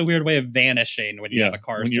 cash has a weird way of vanishing when you have a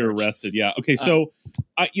car when search. you're arrested. Yeah. Okay. So,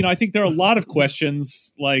 I think there are a lot of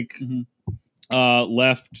questions like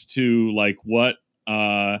left to like what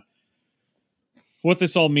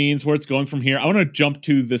this all means, where it's going from here. I want to jump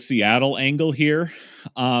to the Seattle angle here.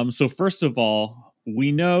 So first of all,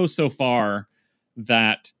 we know so far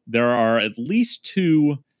that there are at least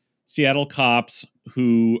 2 Seattle cops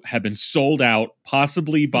who have been sold out,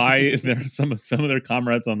 possibly by some of their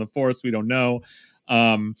comrades on the force. We don't know,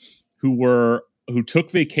 who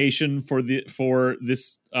took vacation for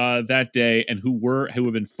this that day, and who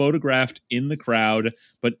have been photographed in the crowd,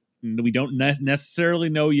 but we don't necessarily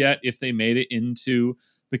know yet if they made it into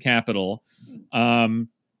the Capitol. Who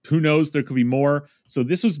knows? There could be more. So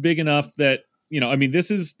this was big enough that,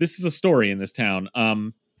 this is a story in this town.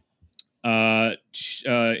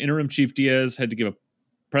 Interim Chief Diaz had to give a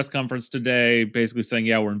press conference today, basically saying,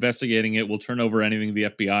 yeah, we're investigating it. We'll turn over anything to the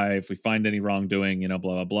FBI. If we find any wrongdoing, blah,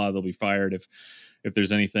 blah, blah, they'll be fired if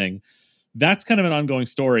there's anything. That's kind of an ongoing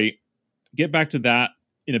story. Get back to that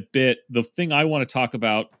in a bit. The thing I want to talk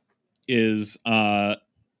about is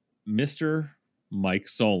Mr. Mike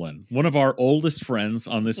Solon, one of our oldest friends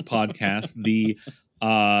on this podcast, the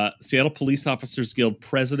Seattle Police Officers Guild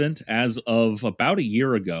president as of about a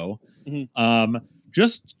year ago. Mm-hmm.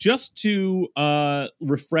 Just to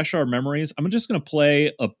refresh our memories, I'm just going to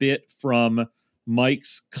play a bit from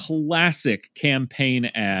Mike's classic campaign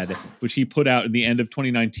ad, which he put out at the end of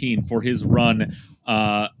 2019 for his run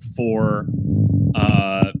for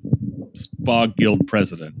SPOG Guild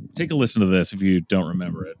president. Take a listen to this if you don't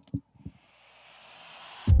remember it.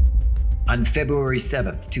 On February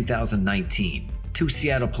 7th, 2019, 2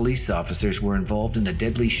 Seattle police officers were involved in a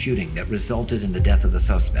deadly shooting that resulted in the death of the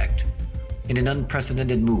suspect. In an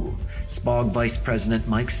unprecedented move, SPOG Vice President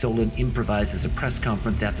Mike Solon improvises a press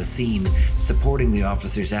conference at the scene, supporting the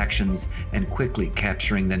officers' actions and quickly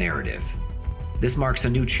capturing the narrative. This marks a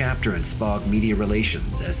new chapter in SPOG media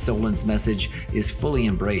relations, as Solon's message is fully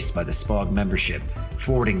embraced by the SPOG membership,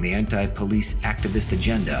 forwarding the anti-police activist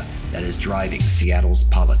agenda that is driving Seattle's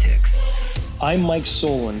politics. I'm Mike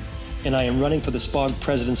Solon, and I am running for the SPOG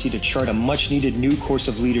presidency to chart a much-needed new course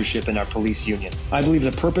of leadership in our police union. I believe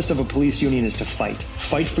the purpose of a police union is to fight.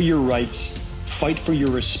 Fight for your rights, fight for your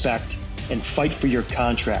respect, and fight for your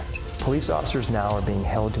contract. Police officers now are being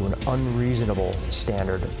held to an unreasonable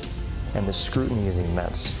standard, and the scrutiny is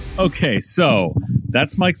immense. Okay, so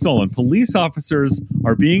that's Mike Solon. Police officers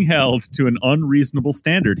are being held to an unreasonable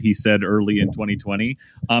standard, he said early in 2020.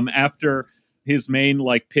 After his main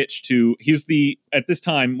pitch to, at this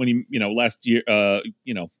time when he, last year,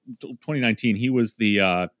 2019, he was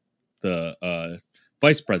the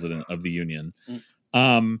vice president of the union.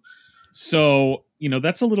 So,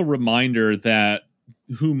 that's a little reminder that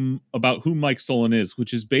about who Mike Solon is,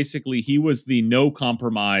 which is basically he was the no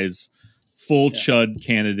compromise full chud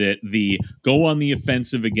candidate, the go on the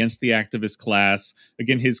offensive against the activist class.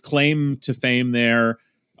 Again, his claim to fame there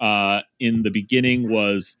in the beginning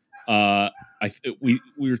was we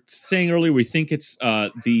were saying earlier, we think it's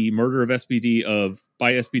the murder of SPD of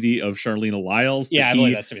Charlene Lyles. Yeah, I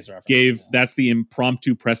believe that's what he's referencing. That's the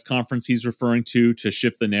impromptu press conference he's referring to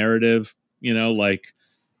shift the narrative.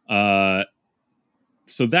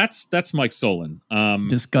 So that's Mike Solon.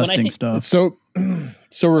 Disgusting stuff. So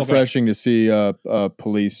So refreshing to see a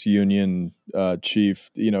police union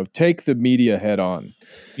chief, take the media head on.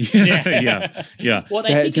 Yeah. Well,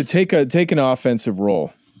 to take an offensive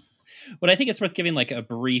role. But I think it's worth giving like a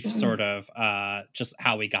brief sort of just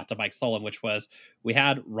how we got to Mike Solon, which was we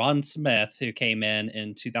had Ron Smith, who came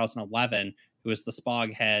in 2011, who was the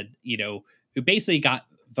SPOG head, who basically got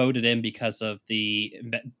voted in because of the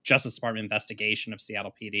Justice Department investigation of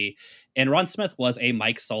Seattle PD. And Ron Smith was a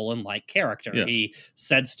Mike Solon-like character. Yeah. He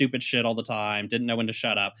said stupid shit all the time, didn't know when to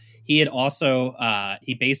shut up. He had also,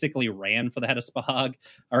 he basically ran for the head of SPOG,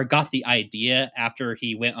 or got the idea after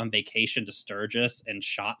he went on vacation to Sturgis and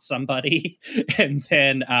shot somebody, and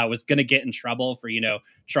then was going to get in trouble for,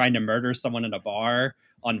 trying to murder someone in a bar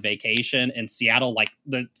on vacation. And Seattle, like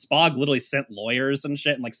the SPOG literally sent lawyers and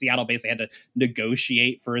shit, and like Seattle basically had to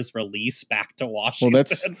negotiate for his release back to Washington. Well,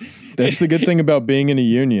 that's the good thing about being in a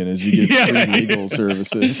union is you get free legal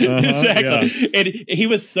services. Exactly. And he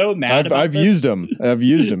was so mad I've used them.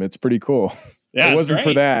 It's pretty cool. Yeah, it wasn't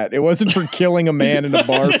for that. It wasn't for killing a man in a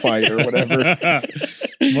bar fight or whatever.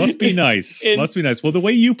 Must be nice. Must be nice. Well, the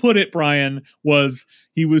way you put it, Brian, was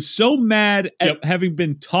he was so mad at having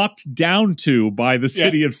been talked down to by the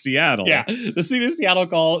city of Seattle. Yeah. The city of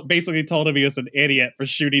Seattle basically told him he was an idiot for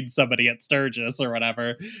shooting somebody at Sturgis or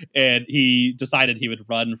whatever. And he decided he would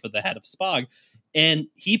run for the head of SPOG. And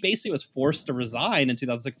he basically was forced to resign in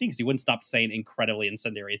 2016 because he wouldn't stop saying incredibly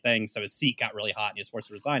incendiary things. So his seat got really hot and he was forced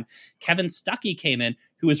to resign. Kevin Stuckey came in,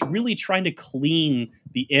 who was really trying to clean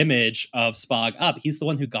the image of SPOG up. He's the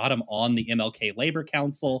one who got him on the MLK Labor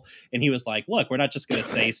Council. And he was like, look, we're not just going to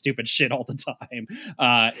say stupid shit all the time.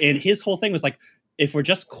 And his whole thing was like, if we're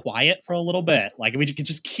just quiet for a little bit, like if we could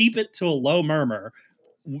just keep it to a low murmur,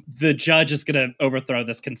 the judge is going to overthrow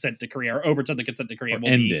this consent decree or overturn the consent decree. And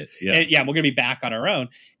we'll end it. Yeah, we're going to be back on our own.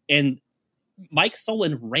 And Mike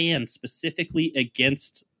Solon ran specifically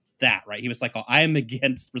against that, right? He was like, I am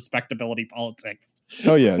against respectability politics.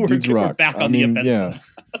 Oh, yeah. Dudes rock. We're back on the offensive.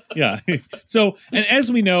 Yeah. So, and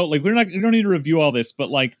as we know, like, we don't need to review all this,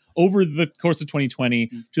 but like over the course of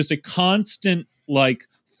 2020, just a constant like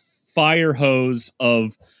fire hose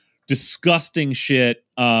of disgusting shit,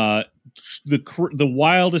 the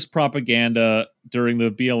wildest propaganda during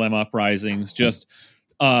the BLM uprisings. Just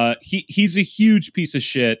he's a huge piece of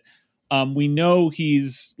shit. We know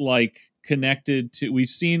he's like connected to. We've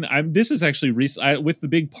seen. This is actually recent with the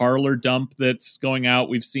big Parler dump that's going out.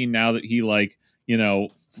 We've seen now that he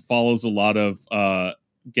follows a lot of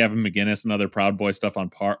Gavin McInnes and other Proud Boy stuff on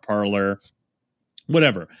Parler.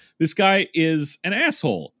 Whatever. This guy is an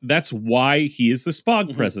asshole. That's why he is the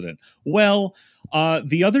SPOG president. Well,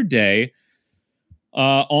 the other day,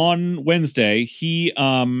 on Wednesday, he,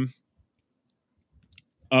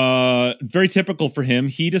 very typical for him,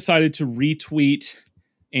 he decided to retweet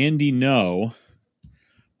Andy Ngo,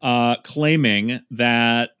 claiming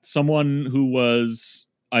that someone who was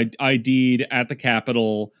ID'd at the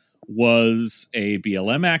Capitol was a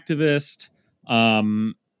BLM activist.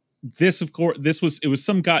 It was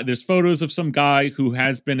some guy. There's photos of some guy who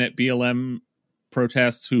has been at BLM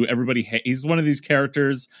protests who everybody hates. He's one of these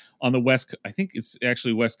characters on the West. I think it's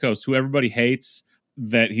actually West Coast, who everybody hates,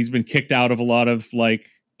 that he's been kicked out of a lot of like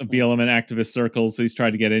BLM and activist circles that he's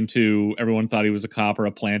tried to get into. Everyone thought he was a cop or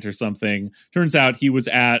a plant or something. Turns out he was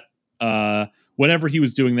at whatever he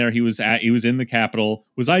was doing there. He was in the Capitol,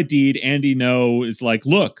 was ID'd. Andy Ngo is like,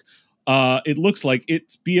 look, it looks like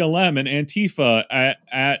it's BLM and Antifa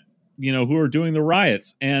at who are doing the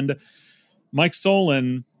riots. And Mike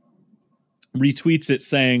Solon retweets it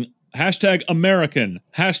saying, #American,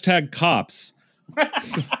 #cops.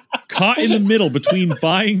 Caught in the middle between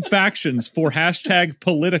vying factions for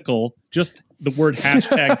 #political, just the word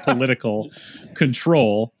 #political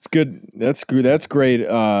control. It's good. That's good. That's great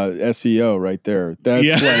SEO right there.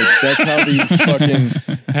 That's how these fucking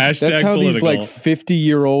that's how political. These like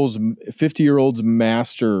 50-year-olds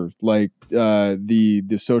master like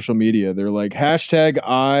the social media. They're like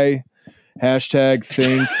 #I,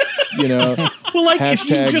 #think. Well, like if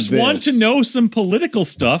you just want to know some political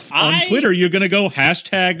stuff on Twitter, you're going to go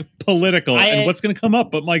 #political, and what's going to come up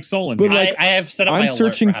but Mike Solon? But like, I have set up my I'm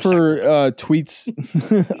searching for tweets.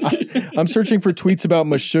 I'm searching for tweets about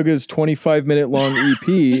Meshuggah's 25-minute long EP,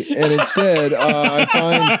 and instead I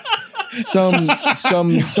find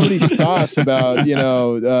somebody's thoughts about Andy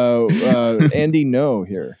Ngo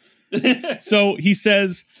here. So he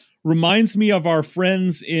says, reminds me of our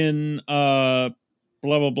friends in blah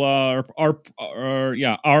blah blah,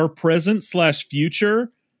 our present /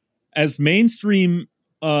 future, as mainstream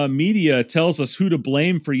media tells us who to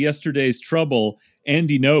blame for yesterday's trouble.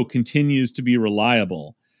 Andy Ngo continues to be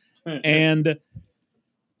reliable. And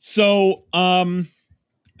So,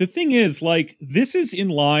 the thing is, like, this is in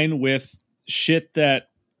line with shit that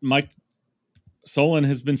Mike Solon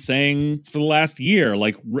has been saying for the last year,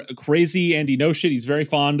 like crazy Andy No shit. He's very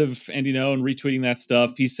fond of Andy No and retweeting that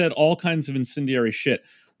stuff. He said all kinds of incendiary shit.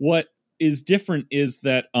 What is different is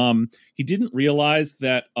that he didn't realize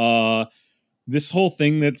that this whole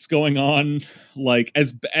thing that's going on, like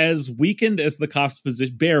as weakened as the cops'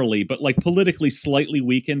 position, barely, but like politically slightly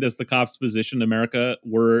weakened as the cops' position in America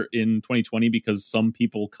were in 2020, because some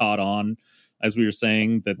people caught on, as we were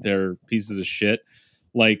saying, that they're pieces of shit.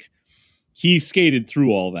 Like, he skated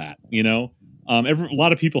through all that, you know. A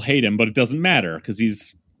lot of people hate him, but it doesn't matter because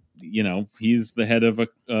he's the head of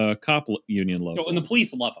a cop union local. And the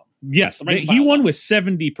police love him. Yes, he won with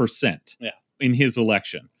 70% in his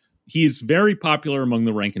election. He's very popular among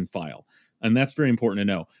the rank and file, and that's very important to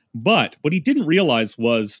know. But what he didn't realize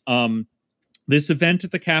was this event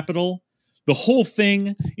at the Capitol, the whole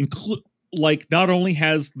thing, not only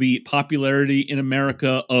has the popularity in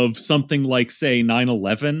America of something like, say,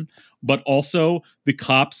 9/11, but also the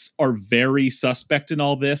cops are very suspect in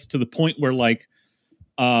all this, to the point where, like,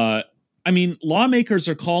 lawmakers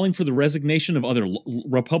are calling for the resignation of other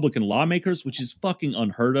Republican lawmakers, which is fucking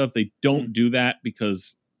unheard of. They don't do that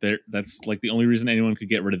because that's like the only reason anyone could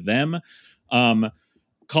get rid of them.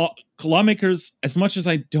 Lawmakers, as much as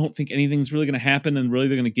I don't think anything's really going to happen and really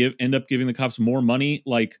they're going to end up giving the cops more money,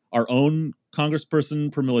 like our own Congressperson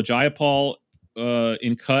Pramila Jayapal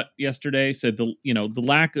in Cut yesterday said the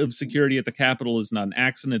lack of security at the Capitol is not an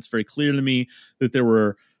accident. It's very clear to me that there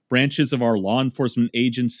were branches of our law enforcement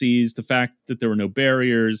agencies, the fact that there were no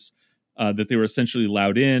barriers, that they were essentially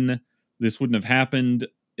allowed in. This wouldn't have happened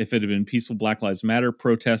if it had been peaceful Black Lives Matter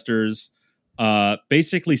protesters,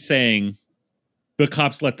 basically saying the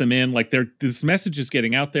cops let them in. Like, this message is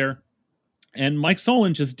getting out there. And Mike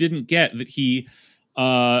Solon just didn't get that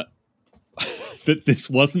that this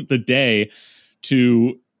wasn't the day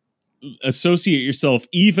to associate yourself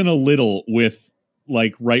even a little with,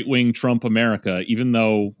 like, right-wing Trump America, even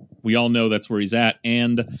though we all know that's where he's at.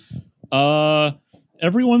 And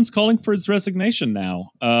everyone's calling for his resignation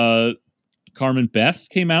now. Carmen Best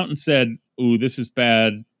came out and said, "Ooh, this is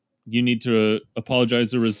bad. You need to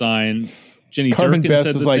apologize or resign." Jenny Carmen Durkin Best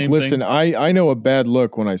said was the like, same "Listen, thing. I know a bad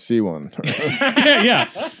look when I see one." yeah.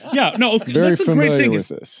 No, Very that's the great familiar thing with is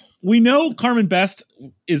this. we know Carmen Best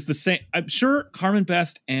is the same. I'm sure Carmen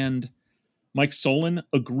Best and Mike Solon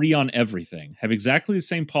agree on everything, have exactly the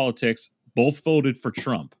same politics, both voted for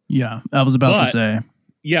Trump. Yeah, I was about to say.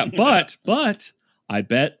 Yeah, but I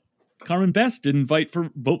bet Carmen Best didn't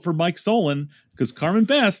vote for Mike Solon, because Carmen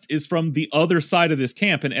Best is from the other side of this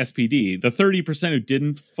camp in SPD. The 30% who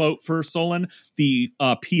didn't vote for Solon, the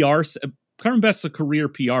Carmen Best's a career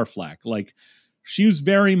PR flack. Like, she was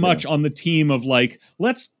very much on the team of, like,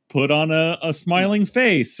 let's put on a smiling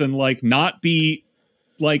face and, like, not be,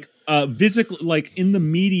 like, physically, like, in the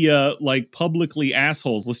media, like, publicly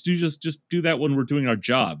assholes. Let's just do that when we're doing our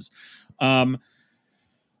jobs.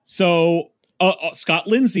 Scott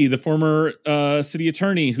Lindsay, the former city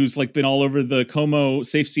attorney, who's, like, been all over the Como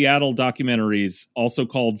Safe Seattle documentaries, also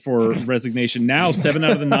called for resignation. Now 7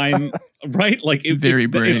 out of the 9, right? Like, Very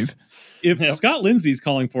brave. If Scott Lindsay's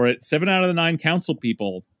calling for it, 7 out of the 9 council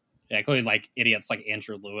people. Yeah, including, like, idiots like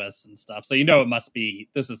Andrew Lewis and stuff. So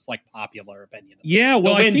this is, like, popular opinion. Yeah,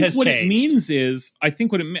 well, I think what changed. it means is, I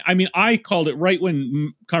called it right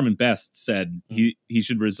when Carmen Best said he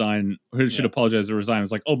should resign, or should apologize or resign. I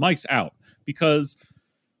was like, oh, Mike's out. Because,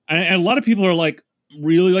 and a lot of people are, like,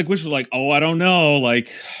 really, like, which are like, oh, I don't know,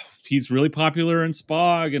 like, he's really popular in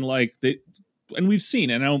SPOG, and, like, and we've seen,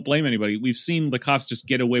 and I don't blame anybody, we've seen the cops just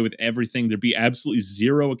get away with everything. There'd be absolutely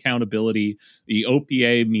zero accountability. The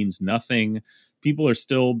OPA means nothing. People are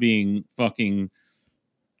still being fucking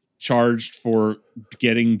charged for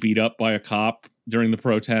getting beat up by a cop during the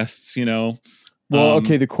protests, you know? Well,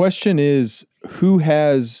 okay, the question is, who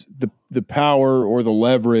has the power or the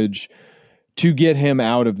leverage to get him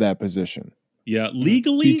out of that position? Yeah,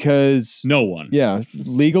 legally? Because no one. Yeah,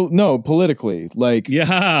 politically. Like,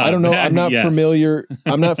 yeah, I don't know. I'm not yes. familiar.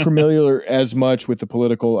 I'm not familiar as much with the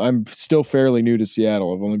political. I'm still fairly new to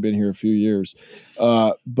Seattle. I've only been here a few years.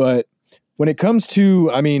 But when it comes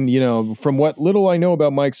to, from what little I know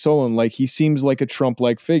about Mike Solon, like, he seems like a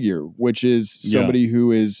Trump-like figure, which is somebody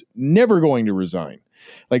who is never going to resign.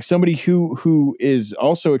 Like, somebody who is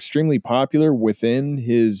also extremely popular within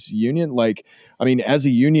his union. Like, I mean, as a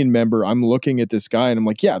union member, I'm looking at this guy and I'm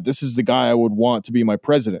like, yeah, this is the guy I would want to be my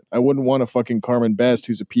president. I wouldn't want a fucking Carmen Best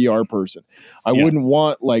who's a PR person. I wouldn't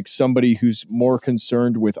want like somebody who's more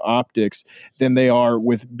concerned with optics than they are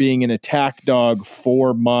with being an attack dog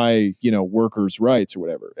for my, workers' rights or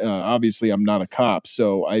whatever. Obviously, I'm not a cop,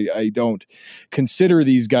 so I don't consider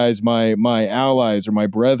these guys my allies or my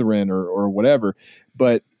brethren or whatever.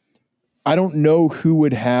 But I don't know who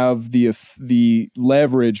would have the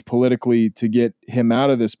leverage politically to get him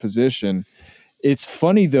out of this position. It's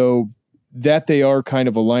funny, though, that they are kind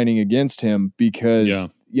of aligning against him because,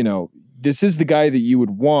 this is the guy that you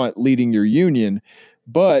would want leading your union.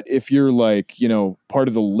 But if you're like, part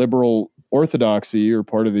of the liberal orthodoxy or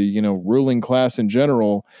part of the, ruling class in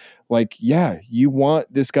general, like, yeah, you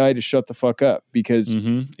want this guy to shut the fuck up because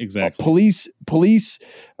exactly. Police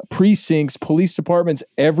precincts, police departments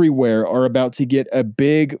everywhere are about to get a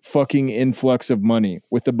big fucking influx of money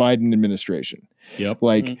with the Biden administration. Yep.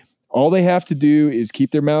 Like, all they have to do is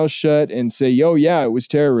keep their mouths shut and say, oh, yeah, it was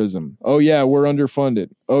terrorism. Oh, yeah, we're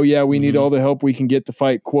underfunded. Oh, yeah, we need all the help we can get to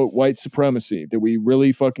fight, quote, white supremacy that we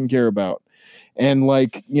really fucking care about. And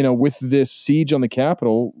like, with this siege on the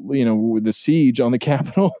Capitol, with the siege on the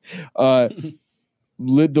Capitol, the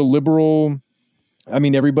liberal, I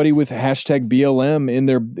mean, everybody with hashtag BLM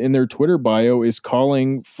in their Twitter bio is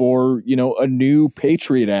calling for, a new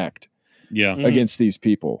Patriot Act against these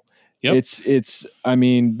people. Yep. It's, I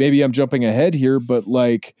mean, maybe I'm jumping ahead here, but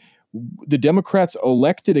like the Democrats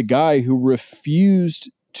elected a guy who refused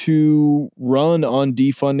to run on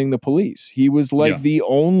defunding the police. He was like the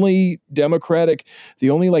only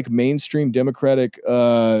like mainstream Democratic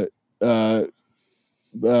front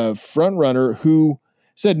runner who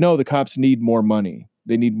said, no, the cops need more money.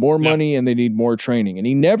 They need more money and they need more training. And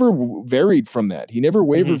he never varied from that. He never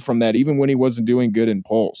wavered from that, even when he wasn't doing good in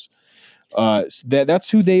polls. That's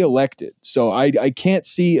who they elected. So I can't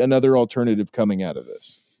see another alternative coming out of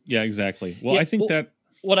this. Yeah, exactly. Well, I think that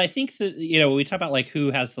what I think that, when we talk about like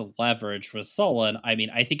who has the leverage with Solon, I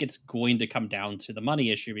mean, I think it's going to come down to the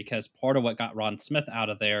money issue because part of what got Ron Smith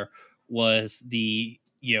out of there was the,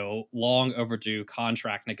 long overdue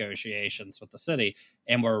contract negotiations with the city.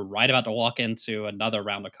 And we're right about to walk into another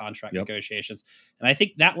round of contract negotiations. And I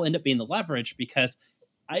think that will end up being the leverage because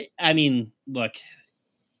I mean, look,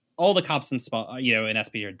 all the cops in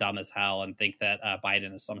SPD are dumb as hell and think that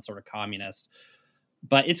Biden is some sort of communist.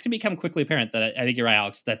 But it's going to become quickly apparent that I think you're right,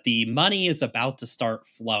 Alex, that the money is about to start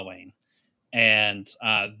flowing. And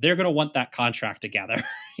they're going to want that contract together,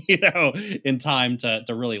 in time to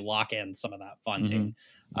really lock in some of that funding.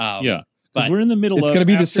 Because we're in the middle of... It's going to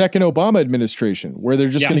be the second Obama administration where they're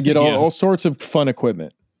just going to get all sorts of fun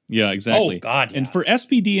equipment. Yeah, exactly. Oh, God, yeah. And for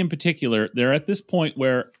SPD in particular, they're at this point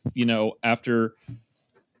where, after...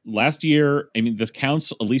 last year, I mean, the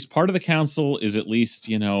council, at least part of the council is at least,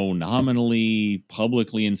 nominally,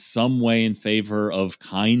 publicly in some way in favor of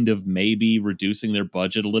kind of maybe reducing their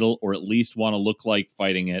budget a little, or at least want to look like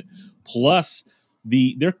fighting it. Plus,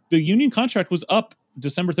 the union contract was up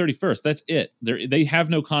December 31st. That's it. They have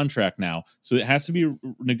no contract now. So it has to be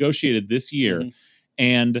negotiated this year.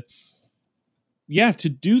 And to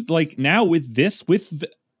do like now with this,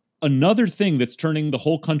 another thing that's turning the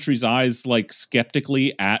whole country's eyes like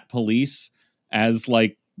skeptically at police as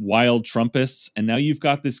like wild Trumpists. And now you've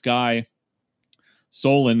got this guy,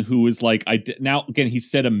 Solon, who is like, now again, he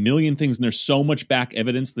said a million things and there's so much back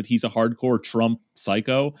evidence that he's a hardcore Trump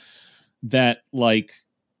psycho that like,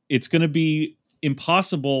 it's going to be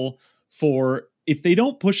impossible if they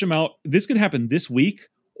don't push him out. This could happen this week.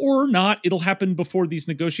 Or not, it'll happen before these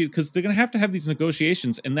negotiations because they're going to have these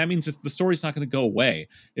negotiations, and that means the story's not going to go away.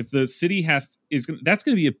 If the city that's going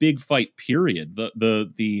to be a big fight. Period.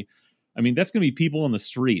 I mean, that's going to be people on the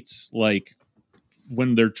streets like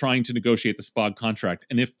when they're trying to negotiate the SPOG contract.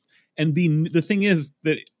 And the thing is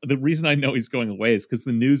that the reason I know he's going away is because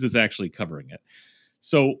the news is actually covering it.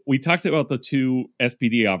 So we talked about the two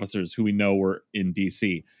SPD officers who we know were in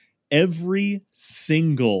DC. Every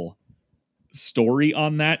single story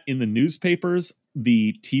on that in the newspapers,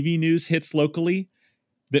 the TV news hits locally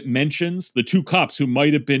that mentions the two cops who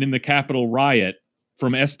might have been in the Capitol riot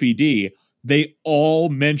from SPD. They all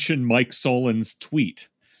mention Mike Solon's tweet,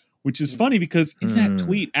 which is funny because in that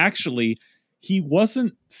tweet, actually, he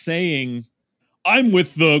wasn't saying, I'm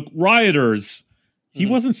with the rioters. He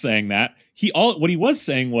wasn't saying that. What he was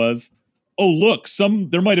saying was, oh, look,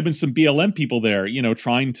 there might have been some BLM people there,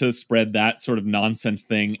 trying to spread that sort of nonsense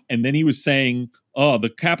thing. And then he was saying, oh, the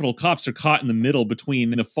Capitol cops are caught in the middle between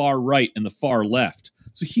the far right and the far left.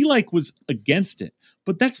 So he was against it.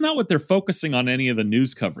 But that's not what they're focusing on any of the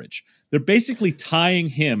news coverage. They're basically tying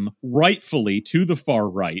him rightfully to the far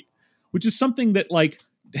right which is something that like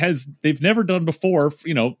they've never done before.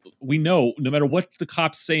 You know, we know no matter what the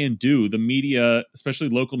cops say and do, the media, especially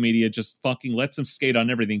local media, just fucking lets them skate on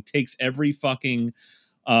everything, takes every fucking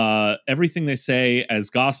everything they say as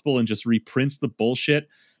gospel and just reprints the bullshit.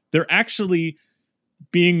 They're actually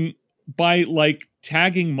being, by like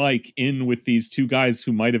tagging Mike in with these two guys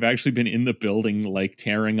who might have actually been in the building, like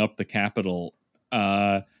tearing up the Capitol.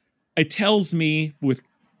 It tells me, with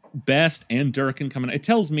Best and Durkin coming, it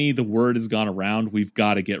tells me the word has gone around. We've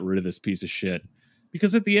got to get rid of this piece of shit,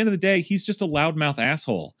 because at the end of the day, he's just a loudmouth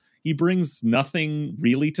asshole. He brings nothing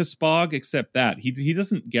really to SPOG except that he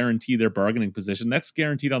doesn't guarantee their bargaining position. That's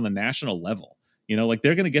guaranteed on the national level. You know, like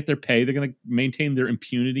they're going to get their pay. They're going to maintain their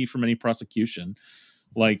impunity from any prosecution.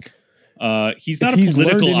 Like, he's not a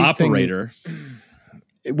political operator.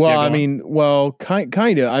 Well, I mean,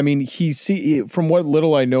 kind of. I mean, from what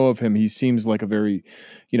little I know of him, he seems like a very,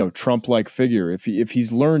 Trump-like figure. If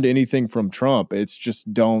he's learned anything from Trump, it's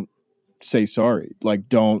just don't say sorry. Like,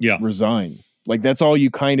 don't resign. Like, that's all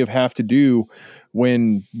you kind of have to do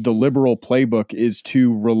when the liberal playbook is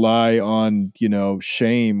to rely on,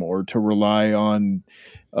 shame, or to rely on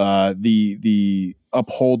the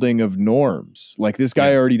upholding of norms. Like, this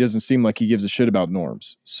guy already doesn't seem like he gives a shit about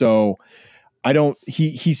norms. So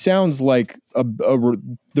he sounds like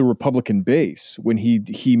the Republican base when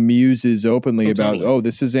he muses openly about, totally.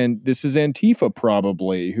 This is Antifa,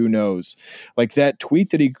 probably, who knows. Like, that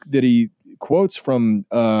tweet that he quotes from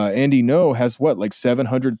Andy No has like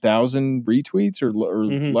 700,000 retweets or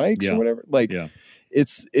likes or whatever. Like,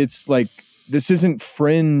 it's like, this isn't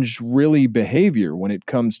fringe really behavior when it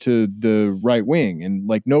comes to the right wing. And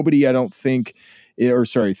like, nobody, I don't think,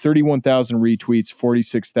 31,000 retweets,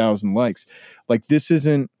 46,000 likes. Like,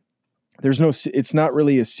 it's not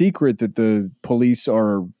really a secret that the police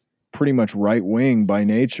are pretty much right wing by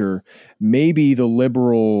nature. Maybe the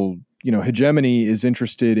liberal, hegemony is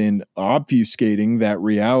interested in obfuscating that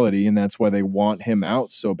reality, and that's why they want him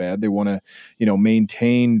out so bad. They want to,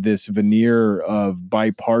 maintain this veneer of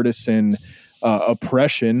bipartisan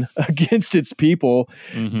oppression against its people.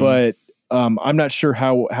 Mm-hmm. But I'm not sure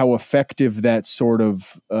how effective that sort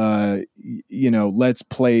of, let's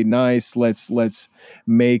play nice, let's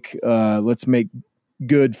make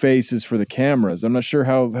good faces for the cameras. I'm not sure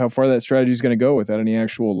how far that strategy is going to go without any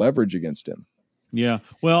actual leverage against him. Yeah.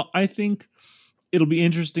 Well, I think it'll be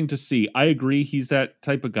interesting to see. I agree. He's that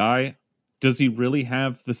type of guy. Does he really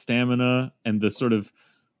have the stamina and the sort of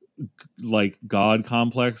like God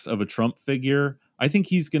complex of a Trump figure? I think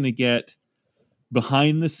he's going to get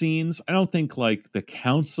behind the scenes. I don't think like the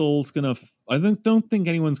council's going to, don't think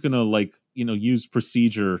anyone's going to like, use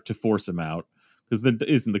procedure to force him out, because there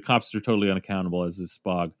isn't. The cops are totally unaccountable, as is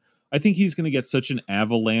SPOG. I think he's going to get such an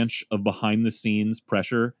avalanche of behind the scenes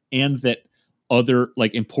pressure, and that other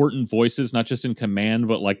like important voices, not just in command,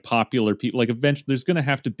 but like popular people, like eventually there's going to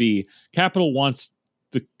have to be, Capitol wants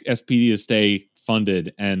the SPD to stay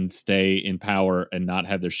funded and stay in power and not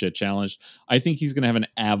have their shit challenged. I think he's going to have an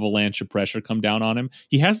avalanche of pressure come down on him.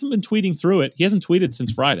 He hasn't been tweeting through it. He hasn't tweeted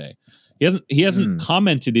since Friday. He hasn't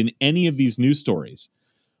commented in any of these news stories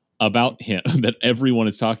about him that everyone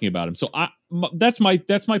is talking about him. So that's my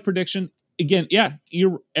prediction. Again, yeah,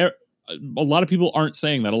 a lot of people aren't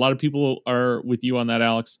saying that. A lot of people are with you on that,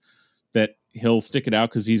 Alex, that he'll stick it out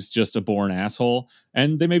because he's just a born asshole.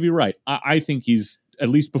 And they may be right. I think he's, at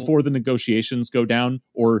least before the negotiations go down,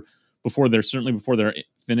 or before they're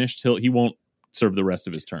finished, he won't serve the rest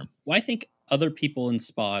of his term. Well, I think other people in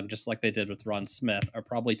SPOG, just like they did with Ron Smith, are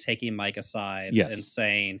probably taking Mike aside and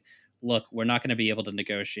saying, look, we're not going to be able to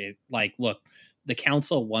negotiate. Like, look, the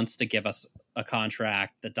council wants to give us a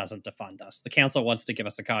contract that doesn't defund us. The council wants to give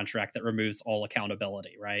us a contract that removes all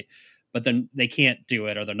accountability, right? But then they can't do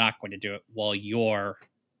it, or they're not going to do it while you're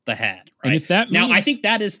the head, right? And if that means... Now, I think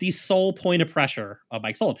that is the sole point of pressure of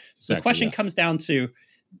Mike Sullivan. So the question comes down to,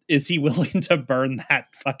 is he willing to burn that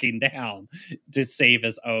fucking down to save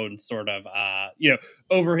his own sort of,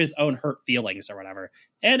 over his own hurt feelings or whatever?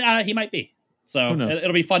 And he might be. So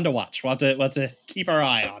it'll be fun to watch. We'll have to keep our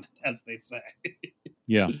eye on, as they say.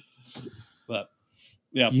 Yeah. But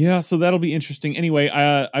yeah. Yeah, so that'll be interesting. Anyway,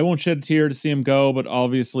 I won't shed a tear to see him go, but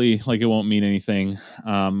obviously, like, it won't mean anything.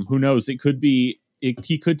 Who knows? It could be,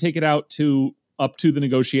 he could take it up to the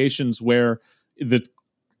negotiations where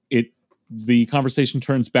the conversation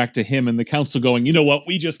turns back to him and the council going, you know what,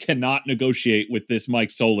 we just cannot negotiate with this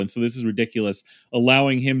Mike Solon, so this is ridiculous,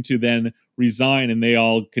 allowing him to then resign, and they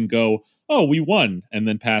all can go, oh, we won, and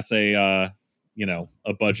then pass a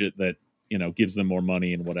budget that, gives them more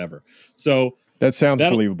money and whatever. So That sounds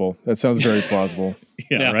believable. That sounds very plausible.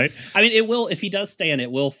 Yeah, right. I mean, it will, if he does stay in,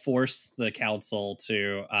 it will force the council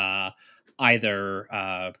to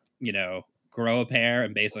either grow a pair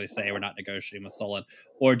and basically say we're not negotiating with Solon,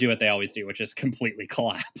 or do what they always do, which is completely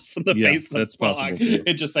collapse in the face of Spock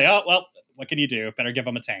and just say, oh well, what can you do? Better give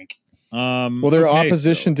them a tank. Well, their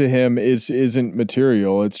opposition to him isn't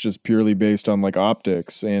material. It's just purely based on like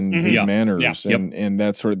optics and his manners and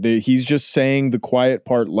that sort of. He's just saying the quiet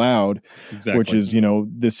part loud, which is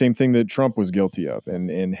the same thing that Trump was guilty of,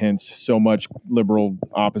 and hence so much liberal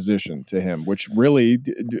opposition to him, which really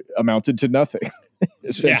amounted to nothing.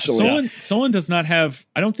 Essentially, Solon does not have.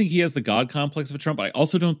 I don't think he has the God complex of a Trump. I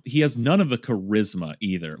also don't. He has none of the charisma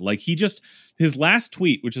either. Like his last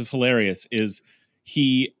tweet, which is hilarious, is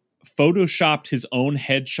he photoshopped his own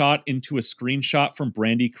headshot into a screenshot from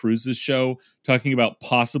Brandy Cruz's show talking about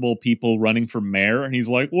possible people running for mayor, and he's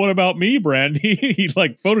like, what about me, Brandy? He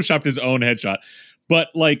like photoshopped his own headshot, but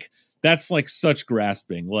like that's like such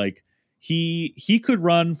grasping. Like he could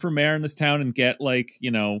run for mayor in this town and get like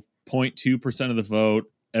 0.2% of the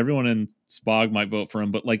vote. Everyone in Spog might vote for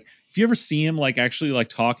him, but like if you ever see him like actually like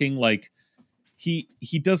talking, like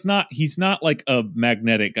he's not like a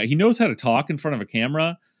magnetic guy. He knows how to talk in front of a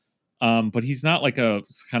camera. But he's not like a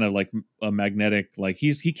kind of like a magnetic, like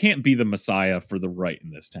he can't be the messiah for the right in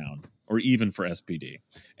this town or even for SPD.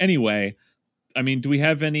 Anyway, I mean, do we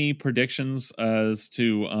have any predictions as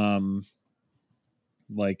to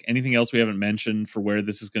like anything else we haven't mentioned for where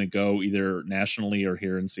this is going to go, either nationally or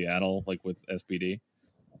here in Seattle, like with SPD?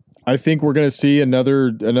 I think we're going to see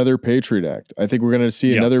another Patriot Act. I think we're going to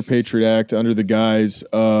see another Patriot Act under the guise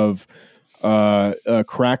of a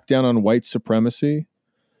crackdown on white supremacy.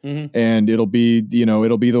 Mm-hmm. And it'll be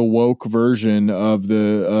the woke version of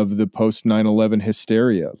the post 9/11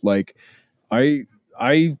 hysteria. Like I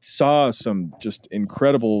saw some just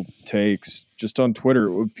incredible takes just on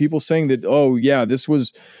Twitter, people saying that, oh yeah, this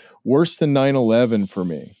was worse than 9/11 for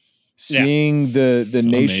me. Seeing the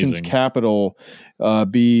nation's capital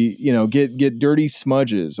get dirty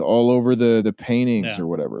smudges all over the paintings or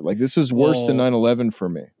whatever. Like this was worse than 9/11 for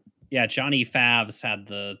me. Yeah, Johnny Favs had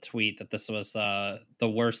the tweet that this was the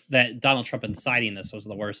worst, that Donald Trump inciting this was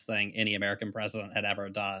the worst thing any American president had ever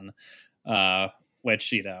done,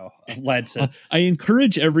 which, led to... I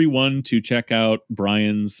encourage everyone to check out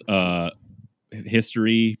Brian's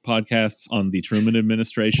history podcasts on the Truman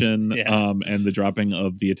administration and the dropping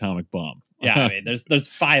of the atomic bomb. Yeah, I mean, there's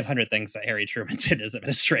 500 things that Harry Truman did in his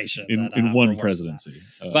administration. In one presidency.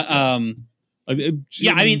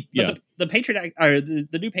 The Patriot Act, or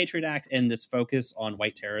the new Patriot Act, and this focus on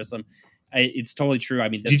white terrorism, it's totally true. I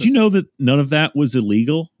mean, did you know that none of that was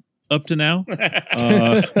illegal up to now?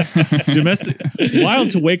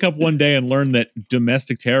 Wild to wake up one day and learn that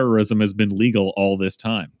domestic terrorism has been legal all this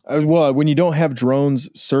time. Well, when you don't have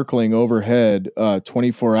drones circling overhead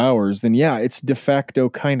 24 hours, then it's de facto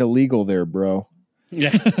kind of legal there, bro.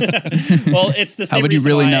 Yeah. Well, it's the same. How would you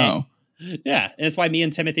really know? Yeah, and it's why me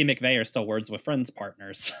and Timothy McVeigh are still Words with Friends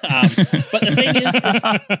partners. But the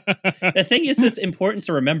thing is that's important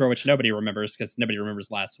to remember, which nobody remembers because nobody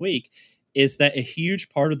remembers last week, is that a huge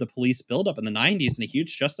part of the police buildup in the 90s and a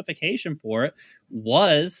huge justification for it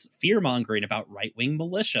was fear-mongering about right-wing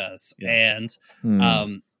militias. Yeah. And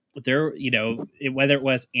there, whether it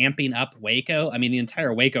was amping up Waco, I mean, the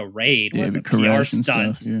entire Waco raid was a PR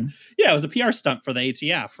stunt. It was a PR stunt for the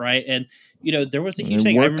ATF, right? And there was a huge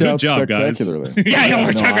thing. Good job, guys. It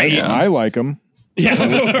worked out great. I like them. Yeah,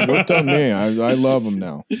 it worked on me. I love them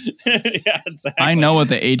now. Yeah, exactly. I know what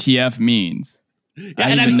the ATF means. Yeah,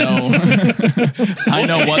 I know. I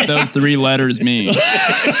know what those three letters mean.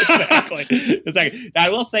 Exactly. Now, I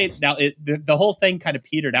will say, the whole thing kind of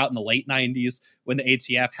petered out in the late 90s when the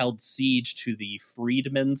ATF held siege to the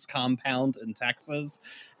Freedmen's compound in Texas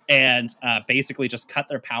and basically just cut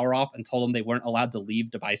their power off and told them they weren't allowed to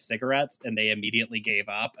leave to buy cigarettes, and they immediately gave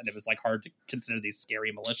up, and it was like hard to consider these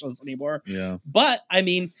scary militias anymore. Yeah. But I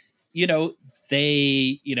mean, the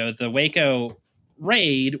Waco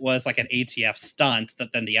raid was like an ATF stunt that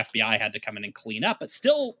then the FBI had to come in and clean up. But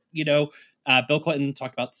still, Bill Clinton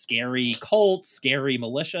talked about scary cults, scary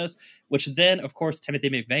militias, which then, of course, Timothy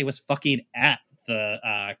McVeigh was fucking at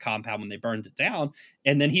the compound when they burned it down.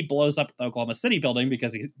 And then he blows up the Oklahoma City building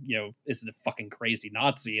because he, is a fucking crazy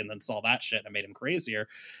Nazi, and then saw that shit and it made him crazier.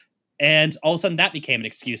 And all of a sudden that became an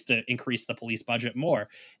excuse to increase the police budget more.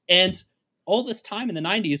 And all this time in the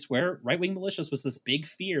 90s where right-wing militias was this big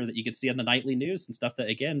fear that you could see on the nightly news and stuff that,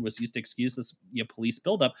 again, was used to excuse this police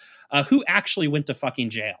buildup, who actually went to fucking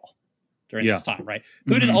jail during this time, right?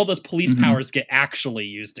 Who did all those police powers get actually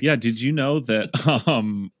used against? Yeah, did you know that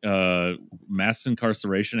mass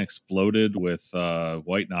incarceration exploded with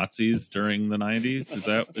white Nazis during the 90s? Is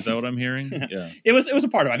that what I'm hearing? Yeah. It was a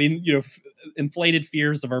part of it. I mean, inflated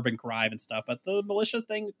fears of urban crime and stuff, but the militia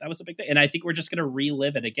thing, that was a big thing. And I think we're just going to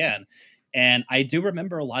relive it again. And I do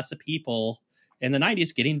remember lots of people in the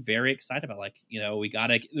 90s getting very excited about, like,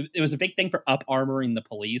 it was a big thing for up armoring the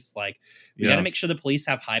police. Like, we got to make sure the police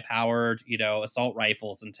have high powered, assault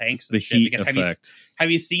rifles and tanks and the shit. Heat Because effect. have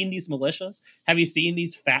you seen these militias? Have you seen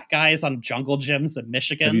these fat guys on jungle gyms in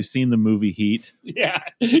Michigan? Have you seen the movie Heat? Yeah.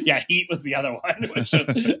 Heat was the other one, which was,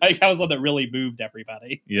 that was one that really moved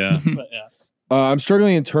everybody. Yeah. But yeah. I'm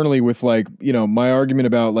struggling internally with my argument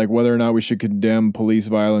about whether or not we should condemn police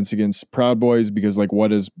violence against Proud Boys, because what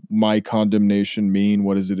does my condemnation mean?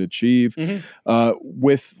 What does it achieve?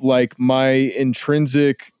 With my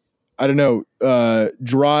intrinsic,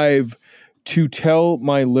 drive to tell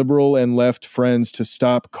my liberal and left friends to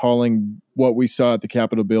stop calling what we saw at the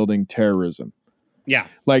Capitol building terrorism. Yeah.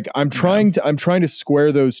 I'm trying to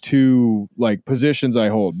square those two positions I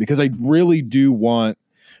hold, because I really do want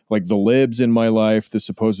the libs in my life, the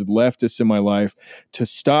supposed leftists in my life, to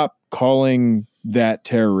stop calling that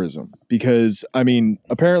terrorism. Because,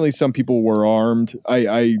 apparently some people were armed.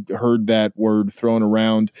 I heard that word thrown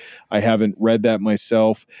around. I haven't read that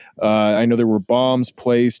myself. I know there were bombs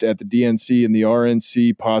placed at the DNC and the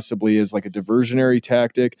RNC, possibly as a diversionary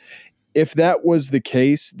tactic. If that was the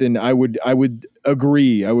case, then I would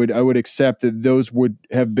agree. I would accept that those would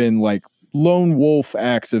have been lone wolf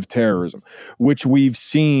acts of terrorism, which we've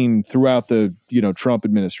seen throughout the Trump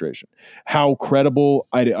administration. How credible,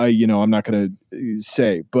 I'm not going to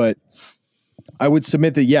say, but I would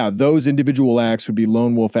submit that those individual acts would be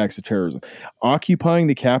lone wolf acts of terrorism. Occupying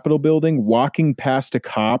the Capitol building, walking past a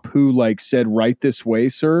cop who said "right this way,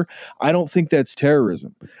 sir," I don't think that's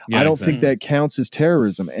terrorism. I don't think that counts as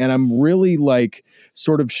terrorism. And I'm really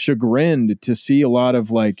sort of chagrined to see a lot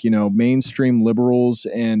of mainstream liberals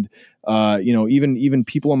and even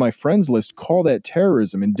people on my friends list call that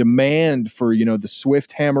terrorism and demand for the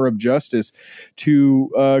swift hammer of justice to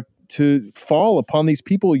fall upon these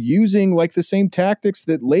people using the same tactics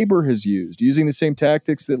that labor has used, using the same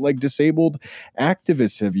tactics that disabled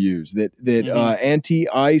activists have used, that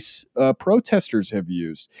anti-ICE protesters have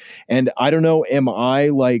used. And I don't know, am I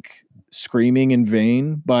screaming in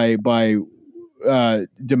vain by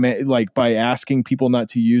asking people not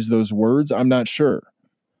to use those words? I'm not sure.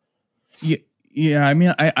 Yeah.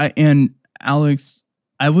 I and Alex,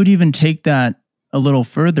 I would even take that a little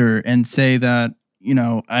further and say that,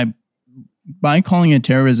 by calling it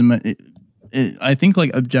terrorism, I think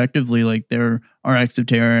objectively, there are acts of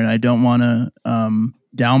terror, and I don't want to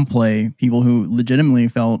downplay people who legitimately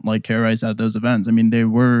felt terrorized at those events. They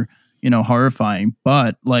were, horrifying,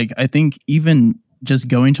 but I think even just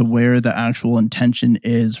going to where the actual intention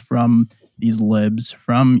is from these libs,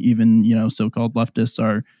 from even, so-called leftists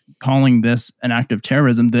are calling this an act of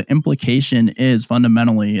terrorism, the implication is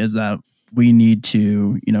fundamentally is that we need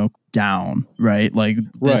to, down, right?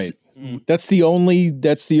 Right. That's the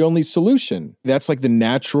only solution. That's the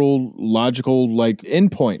natural, logical,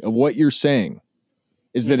 endpoint of what you're saying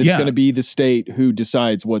is that it's going to be the state who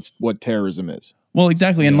decides what terrorism is. Well,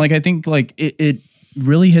 exactly. And I think it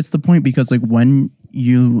really hits the point, because when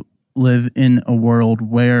you live in a world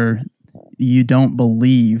where you don't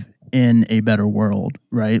believe in a better world,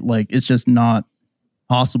 right? It's just not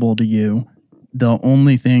possible to you. The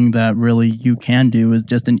only thing that really you can do is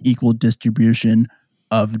just an equal distribution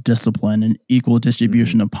of discipline and equal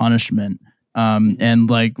distribution of punishment. And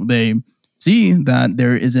they see that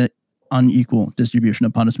there is an unequal distribution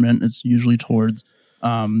of punishment. It's usually towards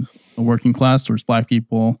the working class, towards Black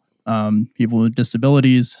people, people with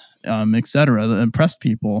disabilities, etc., the oppressed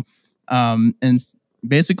people. And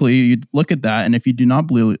basically, you look at that, and if you do not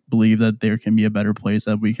believe that there can be a better place,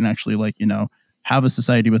 that we can actually have a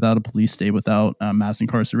society without a police state, without mass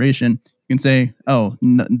incarceration, you can say,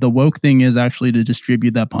 the woke thing is actually to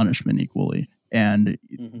distribute that punishment equally, and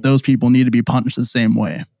those people need to be punished the same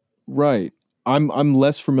way. Right. I'm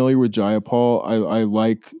less familiar with Jayapal. I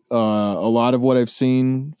like a lot of what I've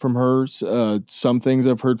seen from her. Some things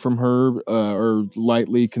I've heard from her are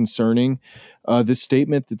lightly concerning. This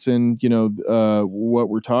statement that's in what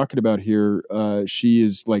we're talking about here, she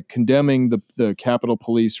is condemning the Capitol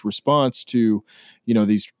Police response to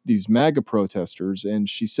these MAGA protesters, and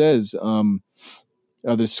she says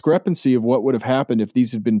the discrepancy of what would have happened if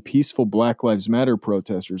these had been peaceful Black Lives Matter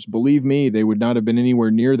protesters. Believe me, they would not have been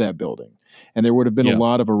anywhere near that building, and there would have been a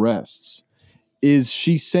lot of arrests. is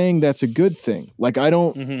she saying that's a good thing? Like, I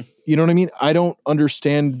don't, you know what I mean? I don't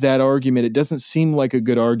understand that argument. It doesn't seem like a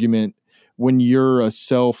good argument when you're a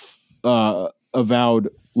avowed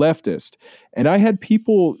leftist. And I had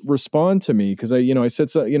people respond to me because I said,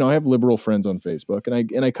 so, I have liberal friends on Facebook,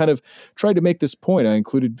 and I kind of tried to make this point. I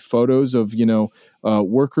included photos of,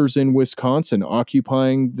 workers in Wisconsin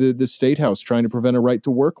occupying the state house, trying to prevent a right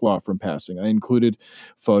to work law from passing. I included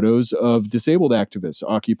photos of disabled activists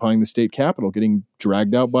occupying the state capitol, getting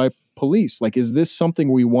dragged out by police. Like, is this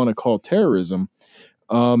something we want to call terrorism?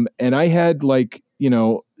 And I had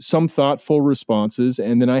some thoughtful responses.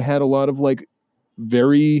 And then I had a lot of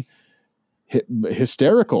very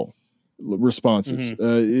hysterical responses.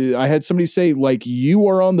 I had somebody say, you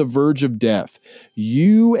are on the verge of death.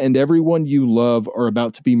 You and everyone you love are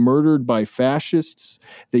about to be murdered by fascists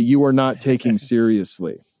that you are not taking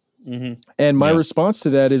seriously. And my response to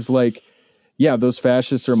that is yeah, those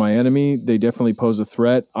fascists are my enemy. They definitely pose a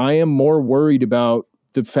threat. I am more worried about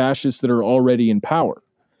the fascists that are already in power.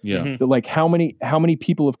 Yeah. How many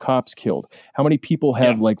people have cops killed? How many people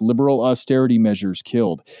have liberal austerity measures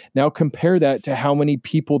killed? Now compare that to how many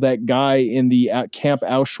people that guy in the Camp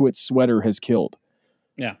Auschwitz sweater has killed.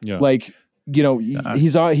 Yeah.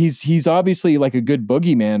 He's obviously a good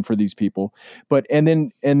boogeyman for these people, but and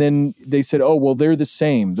then they said, oh, well, they're the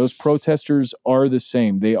same. Those protesters are the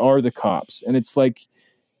same. They are the cops. And it's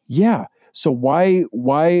yeah. So why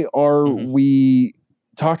are we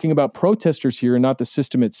talking about protesters here and not the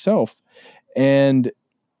system itself? And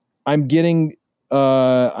I'm getting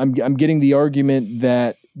the argument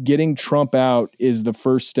that getting Trump out is the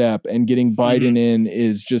first step, and getting Biden in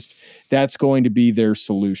is just, that's going to be their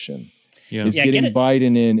solution. Getting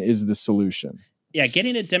Biden in is the solution. Yeah,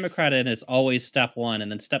 getting a Democrat in is always step one,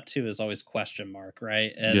 and then step two is always question mark,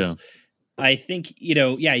 right? And I think, you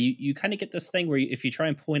kind of get this thing where if you try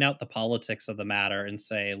and point out the politics of the matter and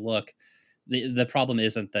say, look, the problem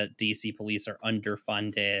isn't that DC police are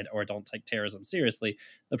underfunded or don't take terrorism seriously.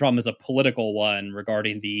 The problem is a political one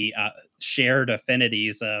regarding the shared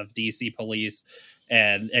affinities of DC police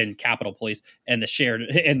and Capitol Police and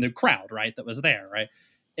the crowd, right, that was there, right?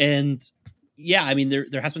 And yeah, I mean,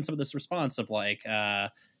 there has been some of this response of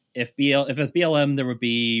if it's BLM, there would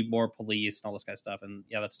be more police and all this kind of stuff. And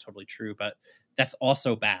yeah, that's totally true, but that's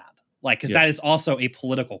also bad. Because that is also a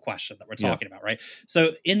political question that we're talking about, right?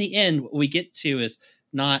 So in the end, what we get to is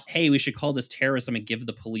not, hey, we should call this terrorism and give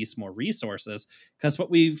the police more resources. Because what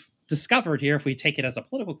we've discovered here, if we take it as a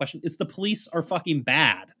political question, is the police are fucking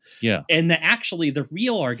bad. Yeah. And the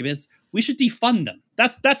real argument is we should defund them.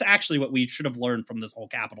 That's actually what we should have learned from this whole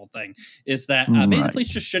Capitol thing, is that maybe the police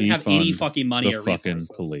just shouldn't have any fucking money or resources.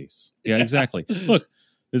 Fucking police. Yeah, exactly. Look,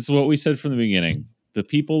 this is what we said from the beginning. The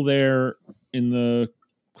people there in the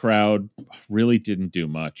crowd really didn't do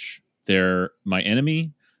much. They're my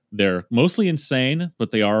enemy. They're mostly insane, but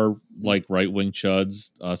they are right-wing chuds.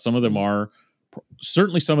 Some of them are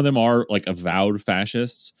avowed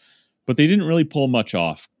fascists, but they didn't really pull much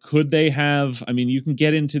off. Could they have? I mean, you can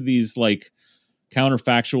get into these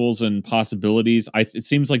counterfactuals and possibilities. It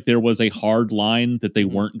seems like there was a hard line that they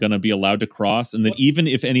weren't going to be allowed to cross, and that even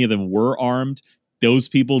if any of them were armed, those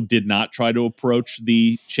people did not try to approach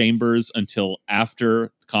the chambers until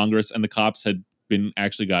after Congress and the cops had been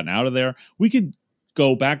actually gotten out of there. We could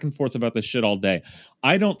go back and forth about this shit all day.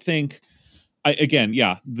 I don't think,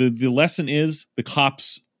 the lesson is the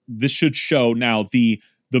cops, this should show now the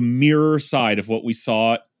mirror side of what we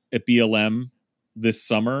saw at BLM this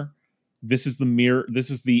summer. This is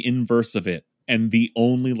the inverse of it. And the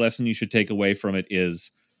only lesson you should take away from it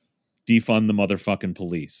is defund the motherfucking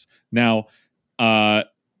police. Now, I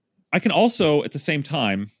can also, at the same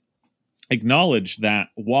time, acknowledge that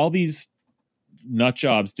while these nut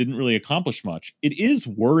jobs didn't really accomplish much, it is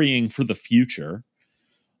worrying for the future.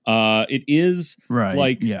 It is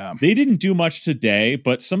they didn't do much today,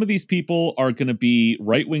 but some of these people are going to be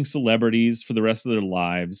right-wing celebrities for the rest of their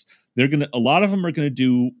lives. A lot of them are going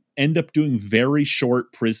to end up doing very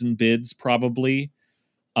short prison bids, probably,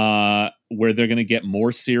 where they're going to get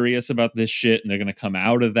more serious about this shit, and they're going to come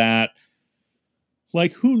out of that.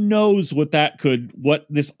 Who knows what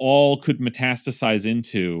this all could metastasize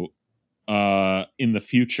into in the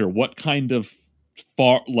future? What kind of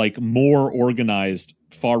more organized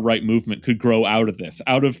far-right movement could grow out of this?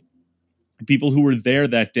 Out of people who were there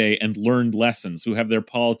that day and learned lessons, who have their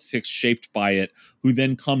politics shaped by it, who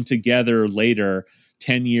then come together later,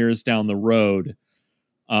 10 years down the road.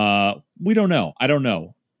 We don't know. I don't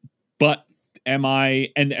know. But am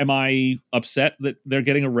I upset that they're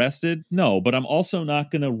getting arrested? No, but I'm also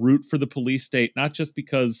not going to root for the police state, not just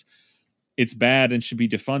because it's bad and should be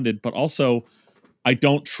defunded, but also I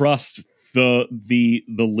don't trust the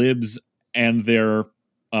libs and their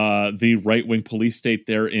the right-wing police state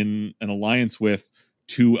they're in an alliance with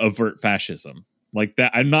to avert fascism. Like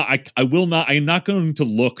that, I'm not going to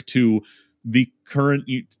look to the current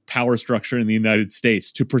power structure in the United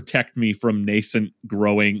States to protect me from nascent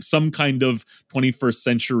growing some kind of 21st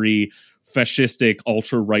century fascistic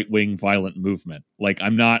ultra right-wing violent movement. Like I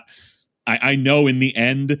know in the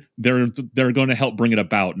end they're going to help bring it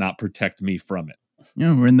about, not protect me from it.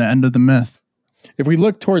 Yeah, we're in the end of the myth. If we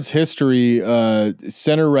look towards history,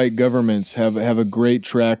 center-right governments have a great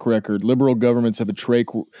track record. Liberal governments have a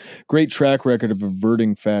great track record of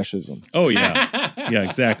averting fascism. Oh yeah, yeah,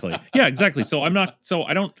 exactly. Yeah, exactly. So I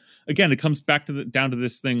don't. Again, it comes back to down to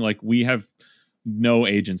this thing. Like, we have no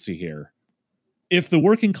agency here. If the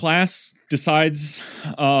working class decides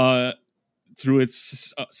through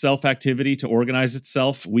its self-activity to organize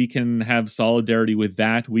itself, we can have solidarity with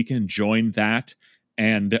that. We can join that.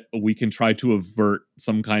 And we can try to avert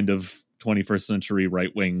some kind of 21st century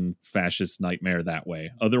right-wing fascist nightmare that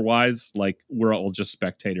way. Otherwise, like, we're all just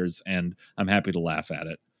spectators, and I'm happy to laugh at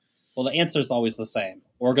it. Well, the answer is always the same.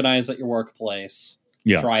 Organize at your workplace.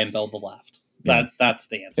 Yeah. Try and build the left. Yeah. That's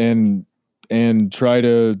the answer. And try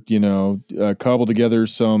to, cobble together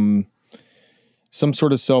some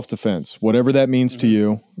sort of self-defense, whatever that means to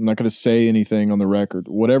you. I'm not going to say anything on the record.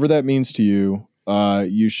 Whatever that means to you,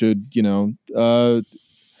 you should,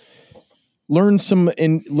 learn some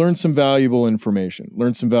valuable information,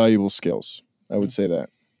 learn some valuable skills. I would say that.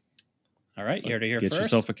 All right, here to hear Get first.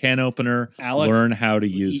 yourself a can opener. Alex, learn how to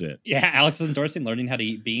use it. Yeah, Alex is endorsing learning how to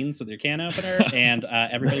eat beans with your can opener, and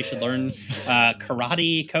everybody should learn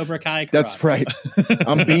karate, Cobra Kai. Karate. That's right.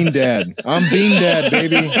 I'm Bean Dad. I'm Bean Dad,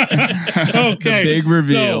 baby. Okay, The big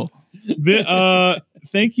reveal. So,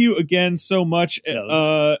 thank you again so much,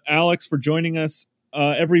 Alex, for joining us.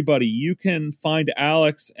 Everybody, you can find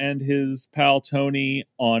Alex and his pal Tony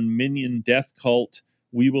on Minion Death Cult.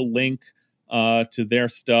 We will link to their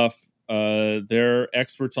stuff. They're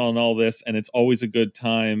experts on all this, and it's always a good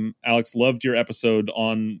time. Alex, loved your episode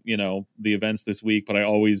on the events this week, but I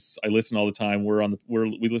listen all the time.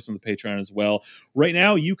 We listen to the Patreon as well. Right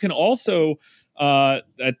now, you can also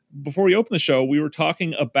before we open the show, we were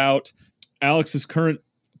talking about Alex's current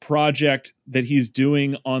project that he's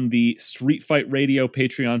doing on the Street Fight Radio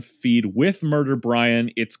Patreon feed with Murder Brian.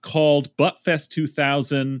 It's called Buttfest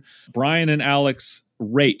 2000. Brian and Alex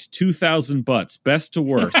rate 2,000 butts, best to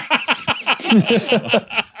worst.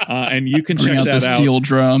 And you can Bring check out that the out. steel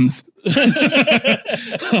drums.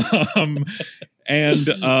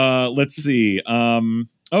 Let's see.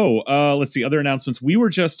 Let's see other announcements. We were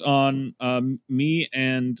just on me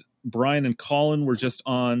and Brian and Colin were just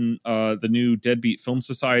on the new Deadbeat Film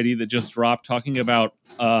Society that just dropped, talking about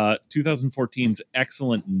 2014's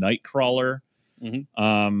excellent Nightcrawler,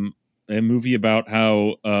 a movie about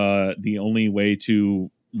how the only way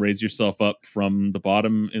to raise yourself up from the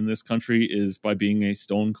bottom in this country is by being a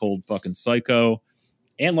stone cold fucking psycho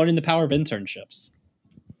and learning the power of internships.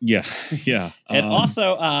 Yeah. And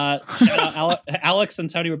also, shout out Alex and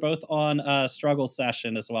Tony were both on Struggle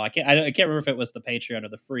Session as well. I can't remember if it was the Patreon or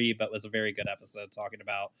the free, but it was a very good episode talking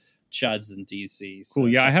about chuds in DC. So cool.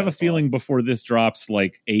 Yeah, I have a feeling before this drops,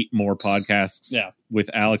 like 8 more podcasts with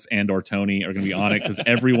Alex and or Tony are going to be on it, because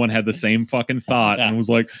everyone had the same fucking thought and was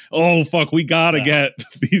like, oh, fuck, we got to get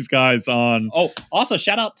these guys on. Oh, also,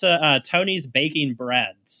 shout out to Tony's Baking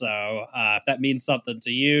Bread. So if that means something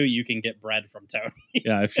to you, you can get bread from Tony.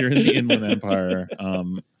 Yeah, if you're in the Inland Empire,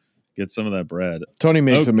 get some of that bread. Tony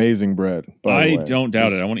makes amazing bread. I don't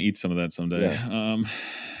doubt it. I want to eat some of that someday.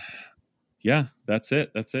 Yeah, that's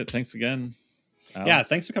it. Thanks again, Alex. Yeah,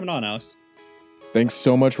 thanks for coming on, Alex. Thanks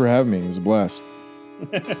so much for having me. It was a blast. All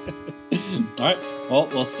right. Well,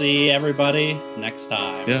 we'll see everybody next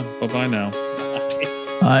time. Yeah, bye-bye now.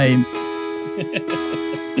 Bye.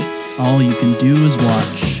 All you can do is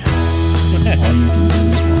watch. All you can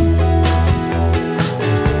do is watch.